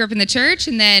grew up in the church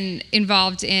and then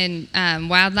involved in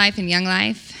wildlife and young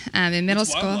life in middle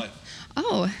school. Wildlife?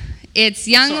 Oh, it's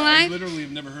Young Life. I literally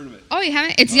have never heard of it. Oh, you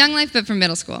haven't? It's Young Life, but from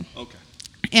middle school. Okay.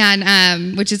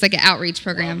 And which is like an outreach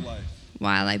program.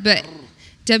 Wildlife. But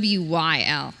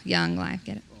WYL, Young Life,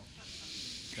 get it?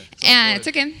 Okay. And it's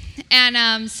okay.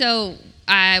 And so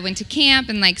I went to camp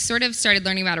and like sort of started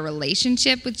learning about a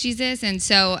relationship with Jesus. And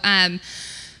so I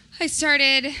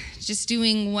started just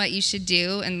doing what you should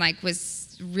do and like was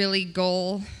really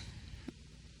goal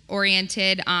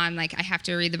oriented on like I have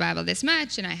to read the Bible this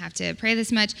much and I have to pray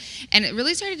this much, and it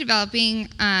really started developing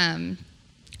kind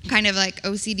of like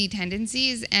OCD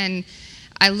tendencies. And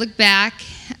I look back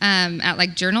at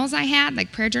like journals I had,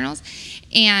 like prayer journals,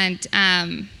 and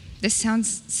this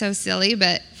sounds so silly,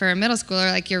 but for a middle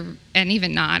schooler, like and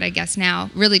even not, I guess now,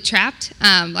 really trapped.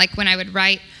 Like when I would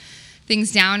write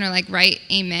things down or like write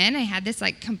amen, I had this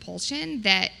like compulsion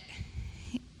that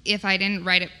if I didn't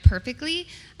write it perfectly,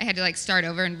 I had to like start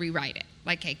over and rewrite it.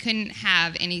 Like I couldn't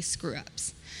have any screw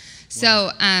ups.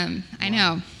 So I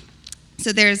know.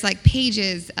 So there's like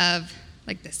pages of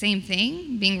like the same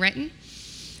thing being written.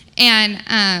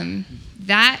 And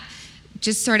that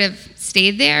just sort of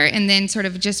stayed there and then sort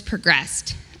of just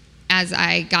progressed as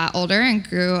I got older and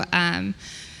grew up.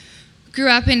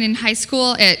 And in high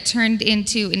school, it turned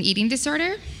into an eating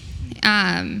disorder.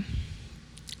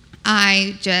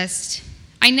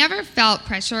 I never felt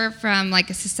pressure from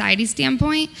like a society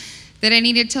standpoint that I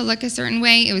needed to look a certain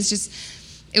way. It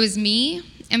was me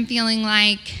and feeling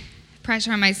like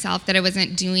pressure on myself that I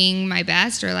wasn't doing my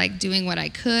best or like doing what I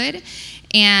could.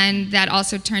 And that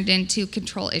also turned into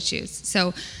control issues.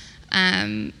 So,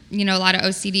 a lot of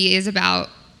OCD is about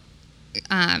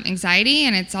anxiety,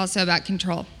 and it's also about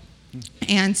control.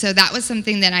 And so that was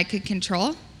something that I could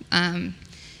control.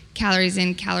 Calories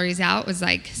in, calories out was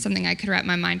like something I could wrap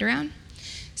my mind around.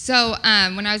 So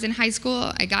when I was in high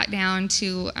school, I got down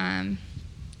to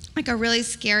like a really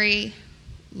scary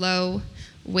low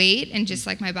weight, and just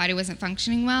like my body wasn't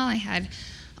functioning well. I had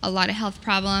a lot of health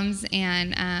problems,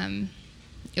 and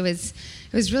it was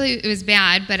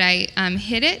bad, but I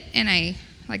hid it, and I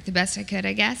like the best I could,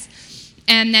 I guess.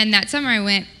 And then that summer I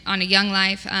went on a Young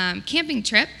Life camping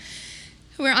trip.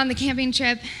 We were on the camping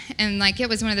trip, and like it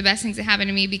was one of the best things that happened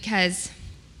to me because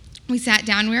we sat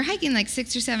down. We were hiking like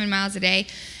 6 or 7 miles a day,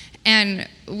 and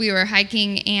we were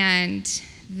hiking, and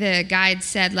the guide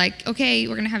said like, "Okay,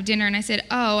 we're gonna have dinner," and I said,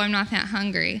 "Oh, I'm not that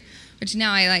hungry," which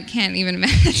now I like can't even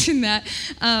imagine that.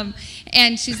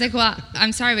 And she's like, "Well,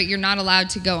 I'm sorry, but you're not allowed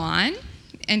to go on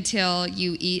until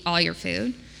you eat all your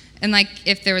food." And like,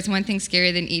 if there was one thing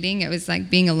scarier than eating, it was like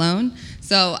being alone.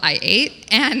 So I ate,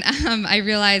 and I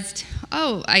realized,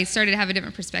 I started to have a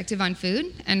different perspective on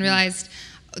food, and realized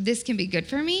this can be good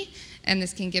for me, and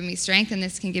this can give me strength, and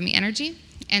this can give me energy.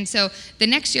 And so the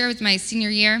next year was my senior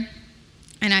year,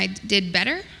 and I did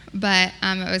better, but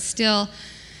it was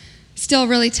still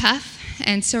really tough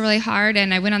and still really hard.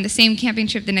 And I went on the same camping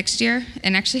trip the next year,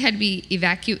 and actually had to be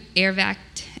air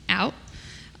vac'd out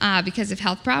because of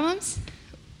health problems.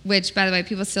 Which, by the way,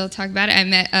 people still talk about it. I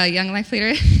met a Young Life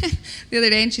leader the other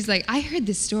day, and she's like, "I heard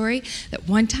this story that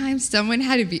one time someone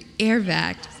had to be air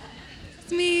vac'd."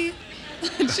 It's me.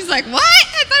 And she's like, "What?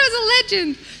 I thought it was a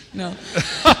legend." No.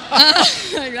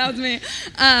 Like, that was me.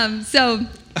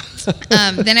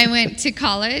 Then I went to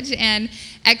college, and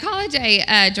at college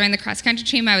I joined the cross country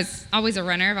team. I was always a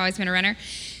runner. I've always been a runner.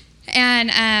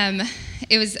 And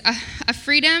it was a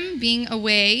freedom being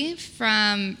away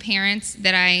from parents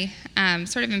that I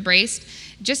sort of embraced,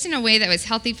 just in a way that was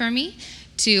healthy for me,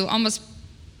 to almost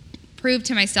prove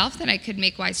to myself that I could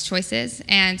make wise choices.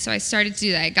 And so I started to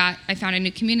do that. I found a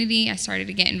new community. I started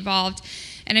to get involved,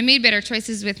 and I made better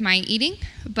choices with my eating.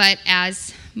 But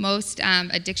as most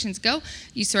addictions go,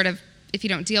 you sort of, if you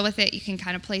don't deal with it, you can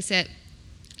kind of place it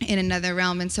in another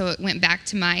realm. And so it went back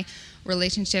to my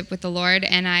relationship with the Lord,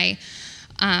 and I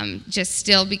just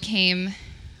still became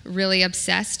really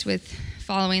obsessed with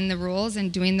following the rules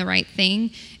and doing the right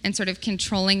thing and sort of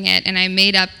controlling it. And I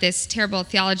made up this terrible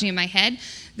theology in my head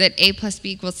that A plus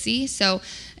B equals C. So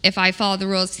if I follow the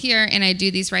rules here and I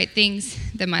do these right things,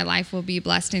 then my life will be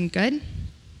blessed and good.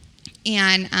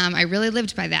 And I really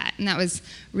lived by that. And that was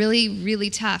really, really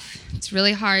tough. It's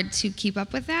really hard to keep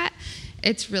up with that.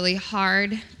 It's really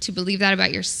hard to believe that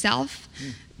about yourself.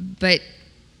 But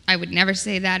I would never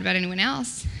say that about anyone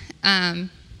else. And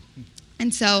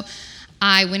so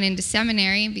I went into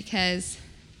seminary because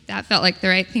that felt like the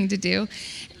right thing to do.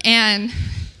 And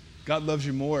God loves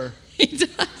you more. He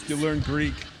does. You learn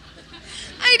Greek.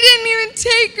 I didn't even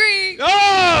take Greek.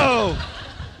 Oh!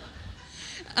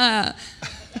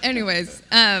 Anyways,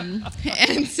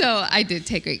 and so I did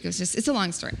take Greek. It's a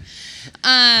long story.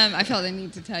 I felt the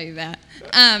need to tell you that.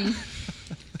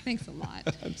 Thanks a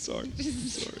lot. I'm sorry.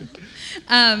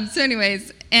 So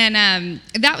anyways, and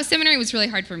that seminary was really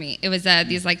hard for me. It was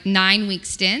these like 9-week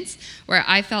stints where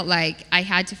I felt like I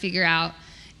had to figure out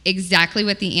exactly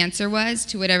what the answer was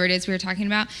to whatever it is we were talking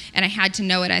about, and I had to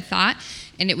know what I thought,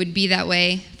 and it would be that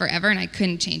way forever, and I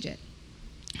couldn't change it.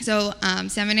 So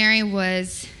seminary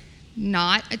was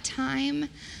not a time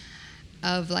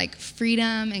of like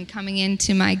freedom and coming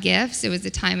into my gifts. It was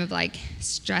a time of like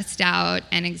stressed out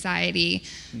and anxiety,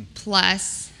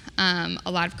 plus a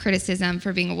lot of criticism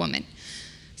for being a woman.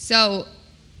 So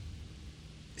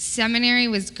seminary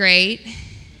was great,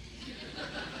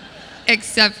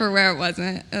 except for where it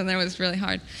wasn't, and that was really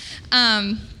hard.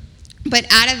 But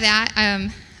out of that,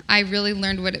 I really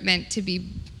learned what it meant to be.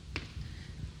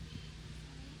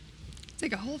 It's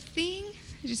like a whole thing.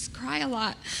 I just cry a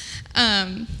lot.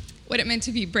 What it meant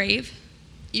to be brave,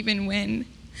 even when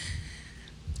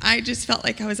I just felt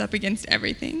like I was up against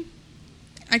everything.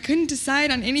 I couldn't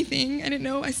decide on anything.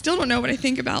 I still don't know what I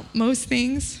think about most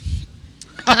things.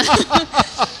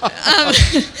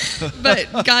 But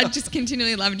God just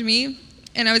continually loved me,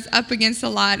 and I was up against a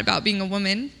lot about being a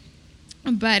woman,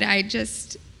 but I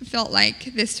just felt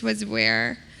like this was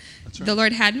where the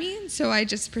Lord had me, and so I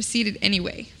just proceeded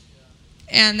anyway.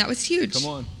 And that was huge. Come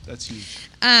on, that's huge.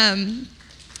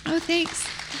 Oh, thanks.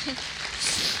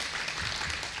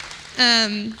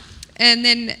 And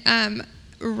then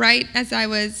right as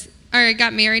I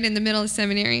got married in the middle of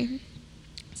seminary.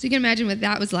 So you can imagine what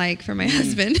that was like for my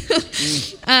husband.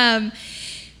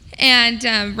 And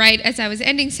right as I was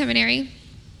ending seminary,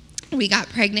 we got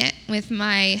pregnant with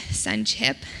my son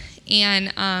Chip.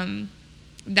 And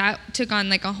that took on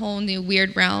like a whole new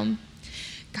weird realm.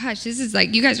 Gosh, this is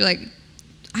like, you guys are like,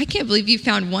 I can't believe you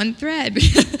found one thread.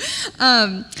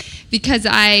 Because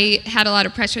I had a lot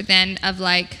of pressure then of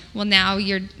like, well, now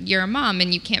you're a mom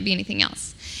and you can't be anything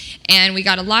else. And we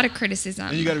got a lot of criticism.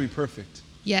 And you got to be perfect.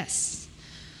 Yes.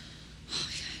 Oh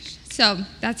my gosh. So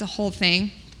that's a whole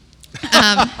thing.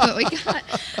 But we got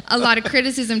a lot of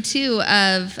criticism too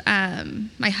of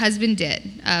my husband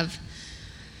did of,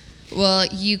 well,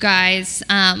 you guys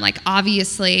like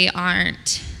obviously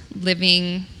aren't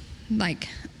living like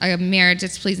a marriage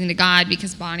that's pleasing to God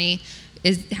because Bonnie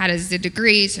has a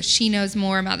degree, so she knows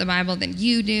more about the Bible than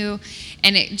you do.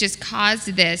 And it just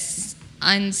caused this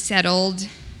unsettledness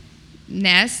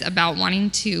about wanting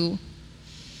to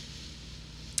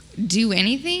do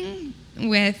anything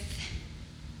with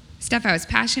stuff I was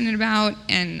passionate about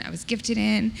and I was gifted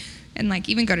in, and like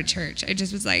even go to church. I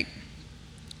just was like,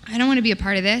 I don't want to be a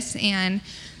part of this. And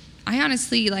I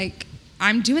honestly, like,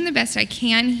 I'm doing the best I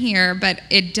can here, but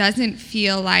it doesn't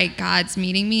feel like God's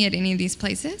meeting me at any of these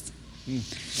places.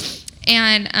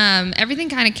 And everything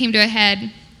kind of came to a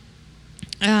head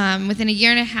within a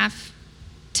 1.5-year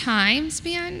time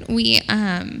span.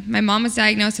 My mom was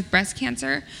diagnosed with breast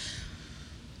cancer.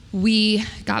 We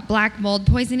got black mold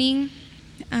poisoning.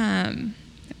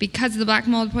 Because of the black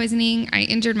mold poisoning, I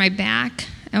injured my back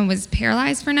and was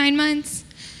paralyzed for 9 months.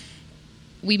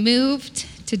 We moved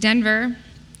to Denver.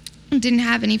 Didn't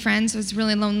have any friends. I was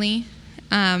really lonely.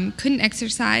 Couldn't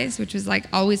exercise, which was like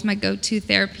always my go-to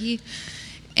therapy.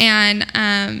 And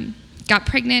got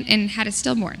pregnant and had a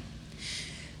stillborn.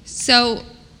 So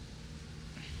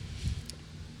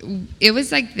it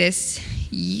was like this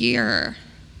year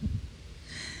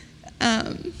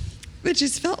that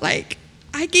just felt like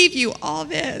I gave you all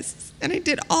this and I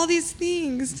did all these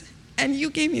things and you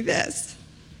gave me this.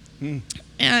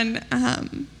 And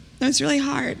it was really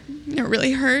hard. It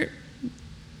really hurt.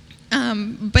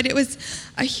 But it was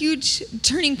a huge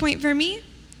turning point for me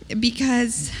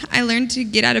because I learned to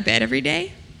get out of bed every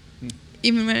day,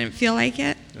 even when I didn't feel like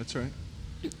it. That's right.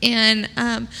 And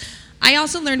I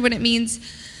also learned what it means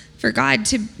for God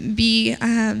to be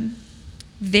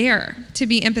there, to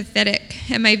be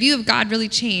empathetic. And my view of God really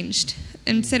changed.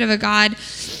 Instead of a God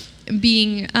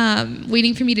being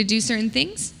waiting for me to do certain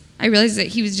things, I realized that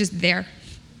he was just there.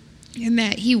 And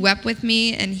that he wept with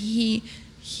me, and he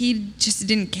just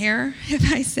didn't care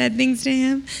if I said things to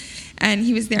him, and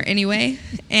he was there anyway.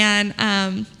 And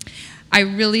I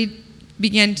really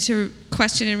began to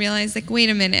question and realize, like, wait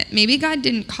a minute, maybe God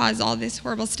didn't cause all this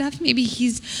horrible stuff. Maybe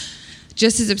he's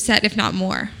just as upset, if not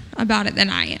more, about it than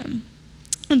I am.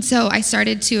 And so I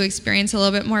started to experience a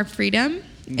little bit more freedom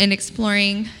in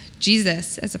exploring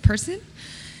Jesus as a person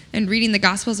and reading the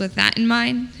Gospels with that in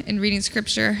mind, and reading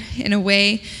Scripture in a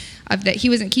way of that he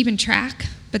wasn't keeping track,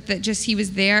 but that just he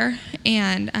was there,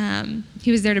 and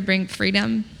he was there to bring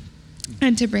freedom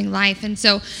and to bring life. And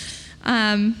so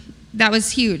that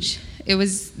was huge. It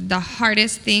was the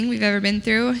hardest thing we've ever been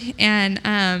through,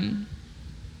 and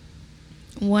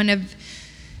one of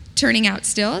turning out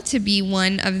still to be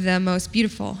one of the most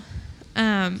beautiful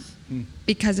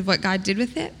because of what God did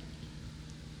with it.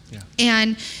 Yeah.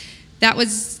 And that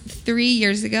was 3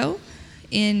 years ago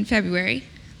in February.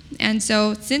 And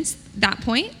so since that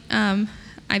point,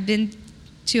 I've been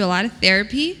to a lot of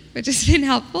therapy, which has been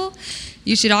helpful.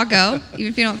 You should all go. Even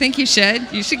if you don't think you should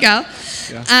go.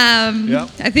 Yeah.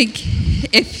 I think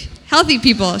if Healthy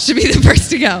people should be the first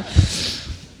to go.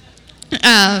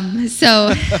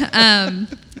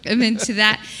 I'm into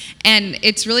that. And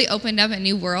it's really opened up a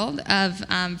new world of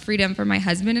freedom for my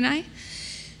husband and I.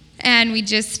 And we're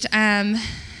just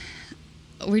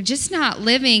not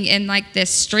living in like this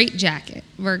straitjacket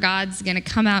where God's going to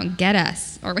come out and get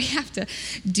us, or we have to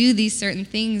do these certain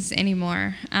things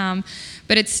anymore.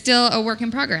 But it's still a work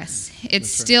in progress. It's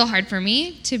still hard for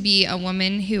me to be a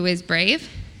woman who is brave.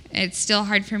 It's still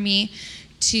hard for me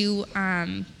to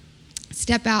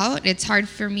step out. It's hard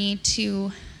for me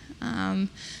to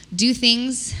do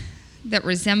things that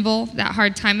resemble that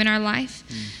hard time in our life.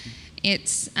 Mm-hmm.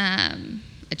 It's a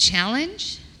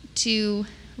challenge to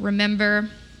remember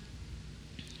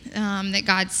that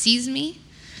God sees me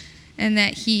and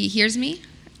that he hears me.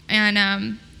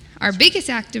 And our biggest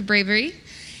act of bravery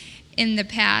in the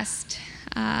past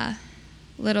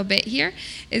little bit here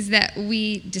is that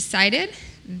we decided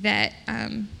that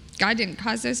God didn't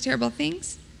cause those terrible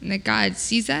things, and that God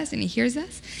sees us and he hears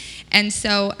us. And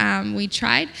so we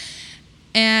tried,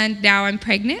 and now I'm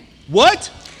pregnant.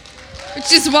 What?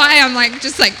 Which is why I'm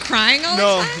just crying all the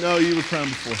time. No, you were crying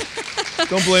before.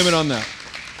 Don't blame it on that.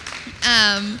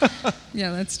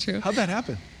 Yeah, that's true. How'd that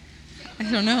happen? I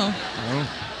don't know.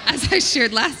 As I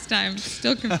shared last time,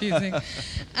 still confusing.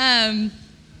 But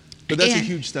that's a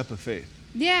huge step of faith.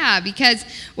 Yeah, because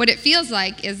what it feels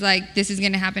like is like this is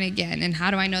going to happen again, and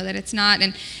how do I know that it's not?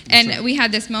 And we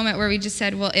had this moment where we just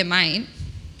said, well, it might.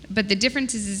 But the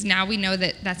difference is now we know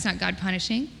that that's not God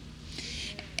punishing.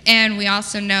 And we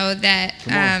also know that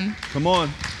Come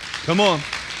on.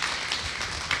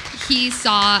 he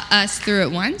saw us through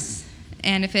it once,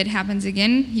 and if it happens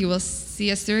again, he will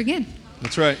see us through again.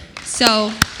 That's right.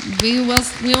 So we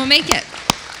will make it.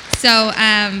 So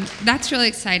that's really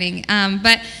exciting.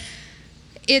 But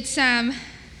it's an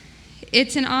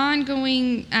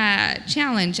ongoing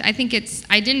challenge. I think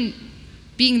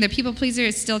being the people pleaser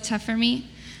is still tough for me.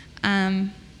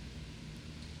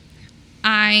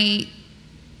 I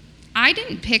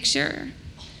didn't picture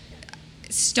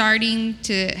starting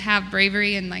to have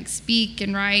bravery and speak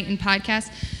and write and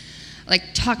podcast,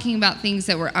 talking about things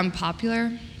that were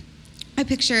unpopular. I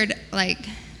pictured I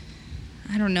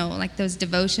don't know, those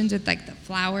devotions with the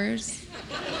flowers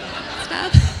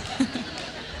stuff.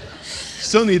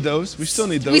 Still need those. We still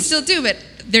need those. We still do, but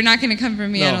they're not going to come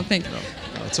from me, I don't think. No,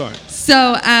 it's all right.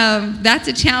 So that's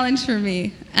a challenge for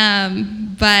me.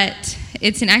 But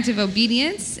it's an act of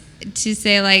obedience to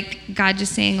say, God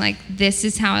just saying, this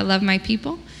is how I love my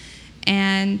people.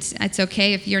 And it's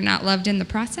okay if you're not loved in the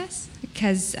process,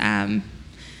 because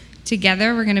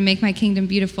together we're going to make my kingdom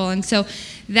beautiful. And so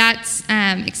that's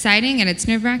exciting, and it's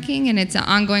nerve-wracking, and it's an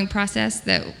ongoing process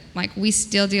that, we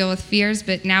still deal with fears,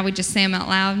 but now we just say them out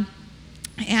loud.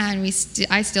 And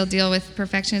I still deal with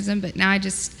perfectionism, but now I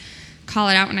just call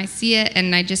it out when I see it,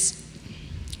 and I just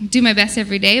do my best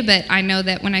every day. But I know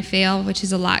that when I fail, which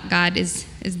is a lot, God is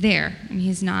there, and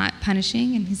he's not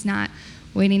punishing, and he's not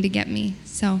waiting to get me.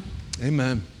 So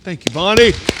amen. Thank you,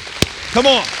 Bonnie. Come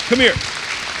on, come here.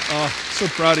 So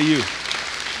proud of you.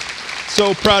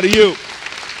 So proud of you.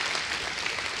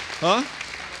 Huh?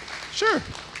 Sure.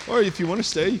 Or if you want to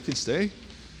stay, you can stay.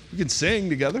 We can sing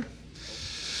together.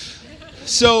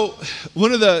 So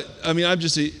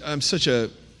I'm such a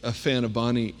fan of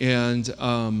Bonnie, and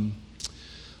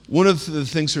one of the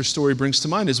things her story brings to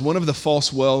mind is one of the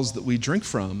false wells that we drink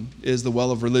from is the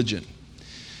well of religion.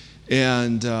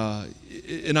 And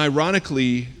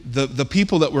ironically, the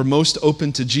people that were most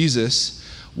open to Jesus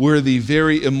were the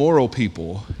very immoral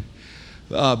people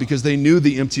because they knew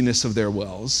the emptiness of their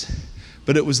wells.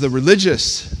 But it was the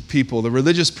religious people, the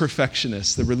religious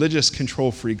perfectionists, the religious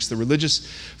control freaks, the religious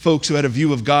folks who had a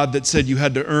view of God that said you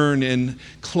had to earn and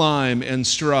climb and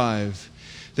strive.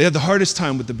 They had the hardest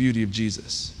time with the beauty of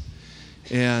Jesus.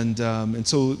 And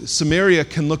so Samaria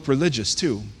can look religious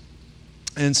too.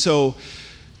 And so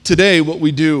today what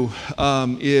we do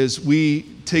is we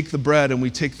take the bread and we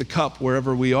take the cup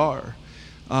wherever we are.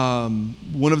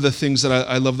 One of the things that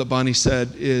I love that Bonnie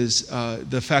said is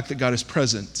the fact that God is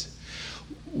present.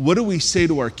 What do we say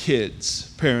to our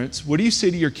kids, parents? What do you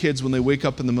say to your kids when they wake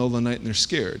up in the middle of the night and they're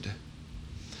scared? You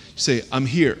say, I'm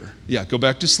here. Yeah, go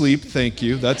back to sleep. Thank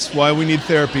you. That's why we need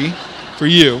therapy for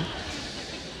you.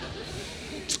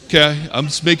 Okay, I'm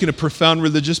just making a profound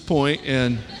religious point,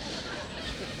 and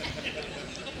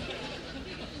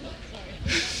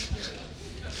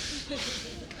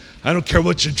I don't care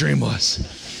what your dream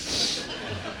was.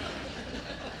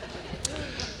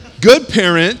 Good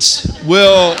parents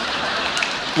will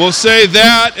say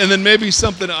that, and then maybe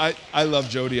something. I love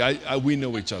Jody. We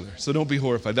know each other, so don't be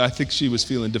horrified. I think she was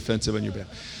feeling defensive on your behalf.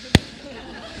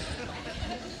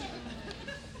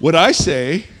 What I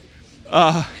say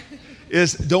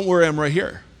is, don't worry, I'm right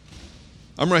here.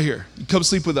 I'm right here. Come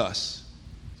sleep with us.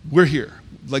 We're here.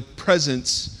 Like,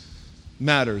 presence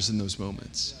matters in those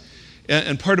moments.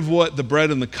 And part of what the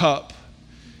bread and the cup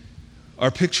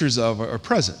are pictures of are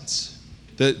presence.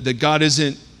 That God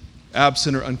isn't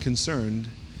absent or unconcerned.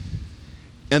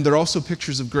 And they're also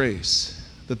pictures of grace.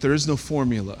 That there is no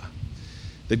formula.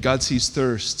 That God sees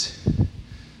thirst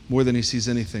more than he sees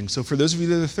anything. So for those of you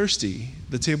that are thirsty,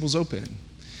 the table's open.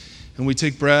 And we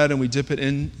take bread and we dip it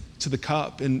into the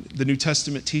cup. And the New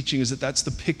Testament teaching is that that's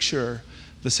the picture,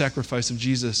 the sacrifice of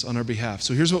Jesus on our behalf.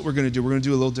 So here's what we're going to do. We're going to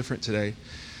do a little different today.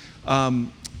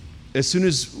 As soon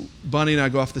as Bonnie and I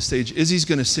go off the stage, Izzy's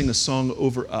going to sing a song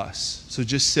over us. So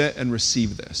just sit and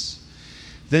receive this.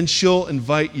 Then she'll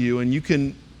invite you, and you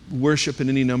can worship in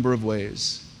any number of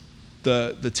ways.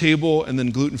 The table, and then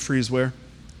gluten-free is where?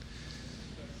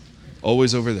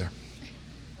 Always over there.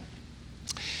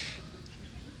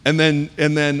 And then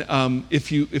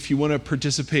if you want to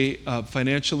participate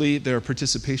financially, there are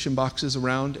participation boxes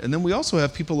around. And then we also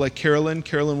have people like Carolyn.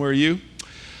 Carolyn, where are you?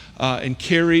 And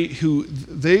Carrie, who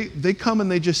they come and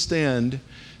they just stand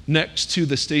next to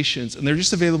the stations, and they're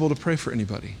just available to pray for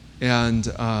anybody. And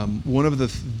one of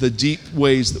the deep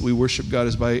ways that we worship God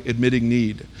is by admitting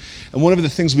need. And one of the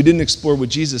things we didn't explore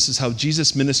with Jesus is how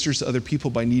Jesus ministers to other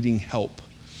people by needing help.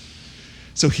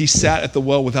 So he sat at the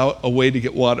well without a way to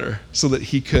get water so that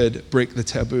he could break the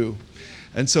taboo.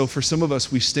 And so for some of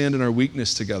us, we stand in our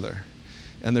weakness together.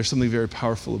 And there's something very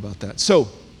powerful about that. So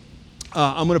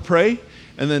I'm going to pray,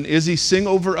 and then Izzy sing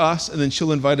over us, and then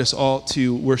she'll invite us all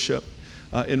to worship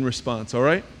in response, all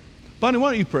right? Bonnie,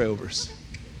 why don't you pray over us?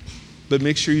 But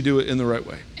make sure you do it in the right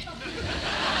way.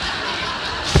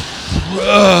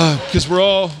 Because we're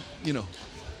all,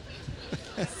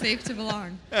 Safe to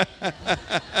belong.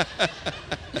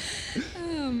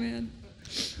 Oh, man.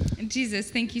 And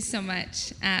Jesus, thank you so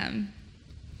much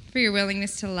for your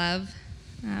willingness to love,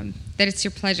 that it's your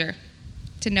pleasure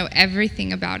to know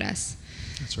everything about us.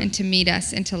 That's right. And to meet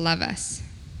us and to love us.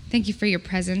 Thank you for your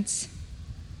presence.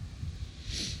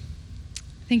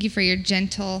 Thank you for your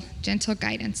gentle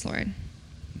guidance, Lord.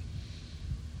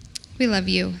 We love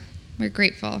you. We're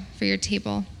grateful for your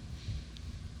table.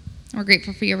 We're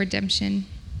grateful for your redemption.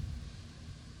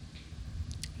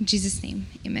 In Jesus' name,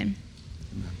 amen.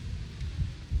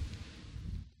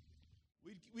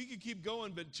 We could keep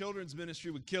going, but children's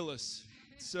ministry would kill us.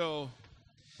 So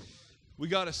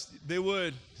they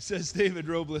would, says David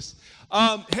Robles.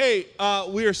 Hey,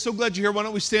 we are so glad you're here. Why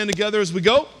don't we stand together as we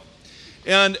go?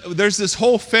 And there's this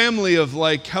whole family of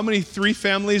how many? 3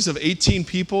 families of 18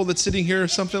 people that's sitting here or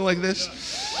something like this?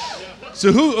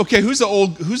 So who's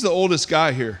the oldest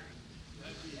guy here?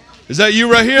 Is that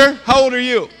you right here? How old are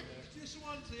you?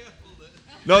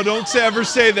 No, don't ever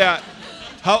say that.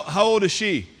 How old is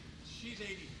she? She's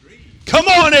 83. Come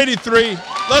on, 83.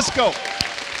 Let's go.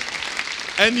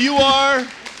 And you are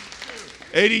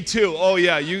 82. Oh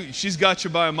yeah, she's got you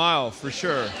by a mile for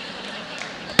sure.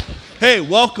 Hey,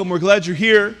 welcome. We're glad you're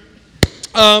here.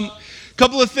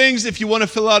 Couple of things. If you want to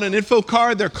fill out an info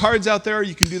card, there are cards out there.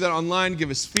 You can do that online. Give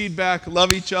us feedback.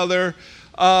 Love each other.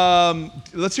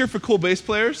 Let's hear it for cool bass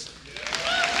players.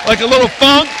 Like a little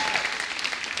funk.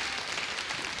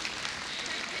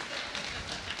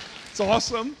 It's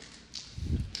awesome.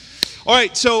 All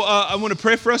right, so I want to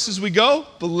pray for us as we go.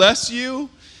 Bless you.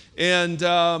 And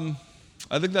I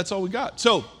think that's all we got.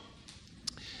 So,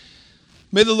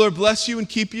 may the Lord bless you and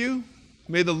keep you.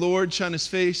 May the Lord shine his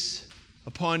face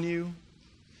upon you,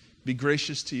 be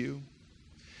gracious to you.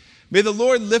 May the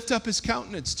Lord lift up his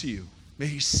countenance to you. May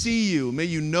he see you. May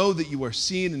you know that you are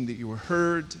seen and that you are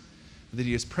heard, that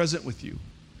he is present with you.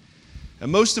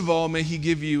 And most of all, may he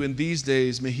give you, in these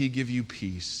days, may he give you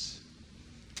peace.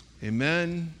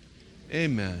 Amen.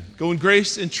 Amen. Go in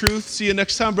grace and truth. See you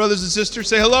next time, brothers and sisters.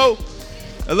 Say hello.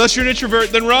 Unless you're an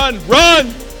introvert, then run.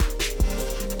 Run!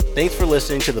 Thanks for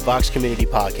listening to the Vox Community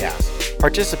Podcast.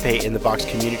 Participate in the Vox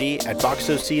community at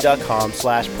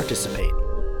voxoc.com/participate.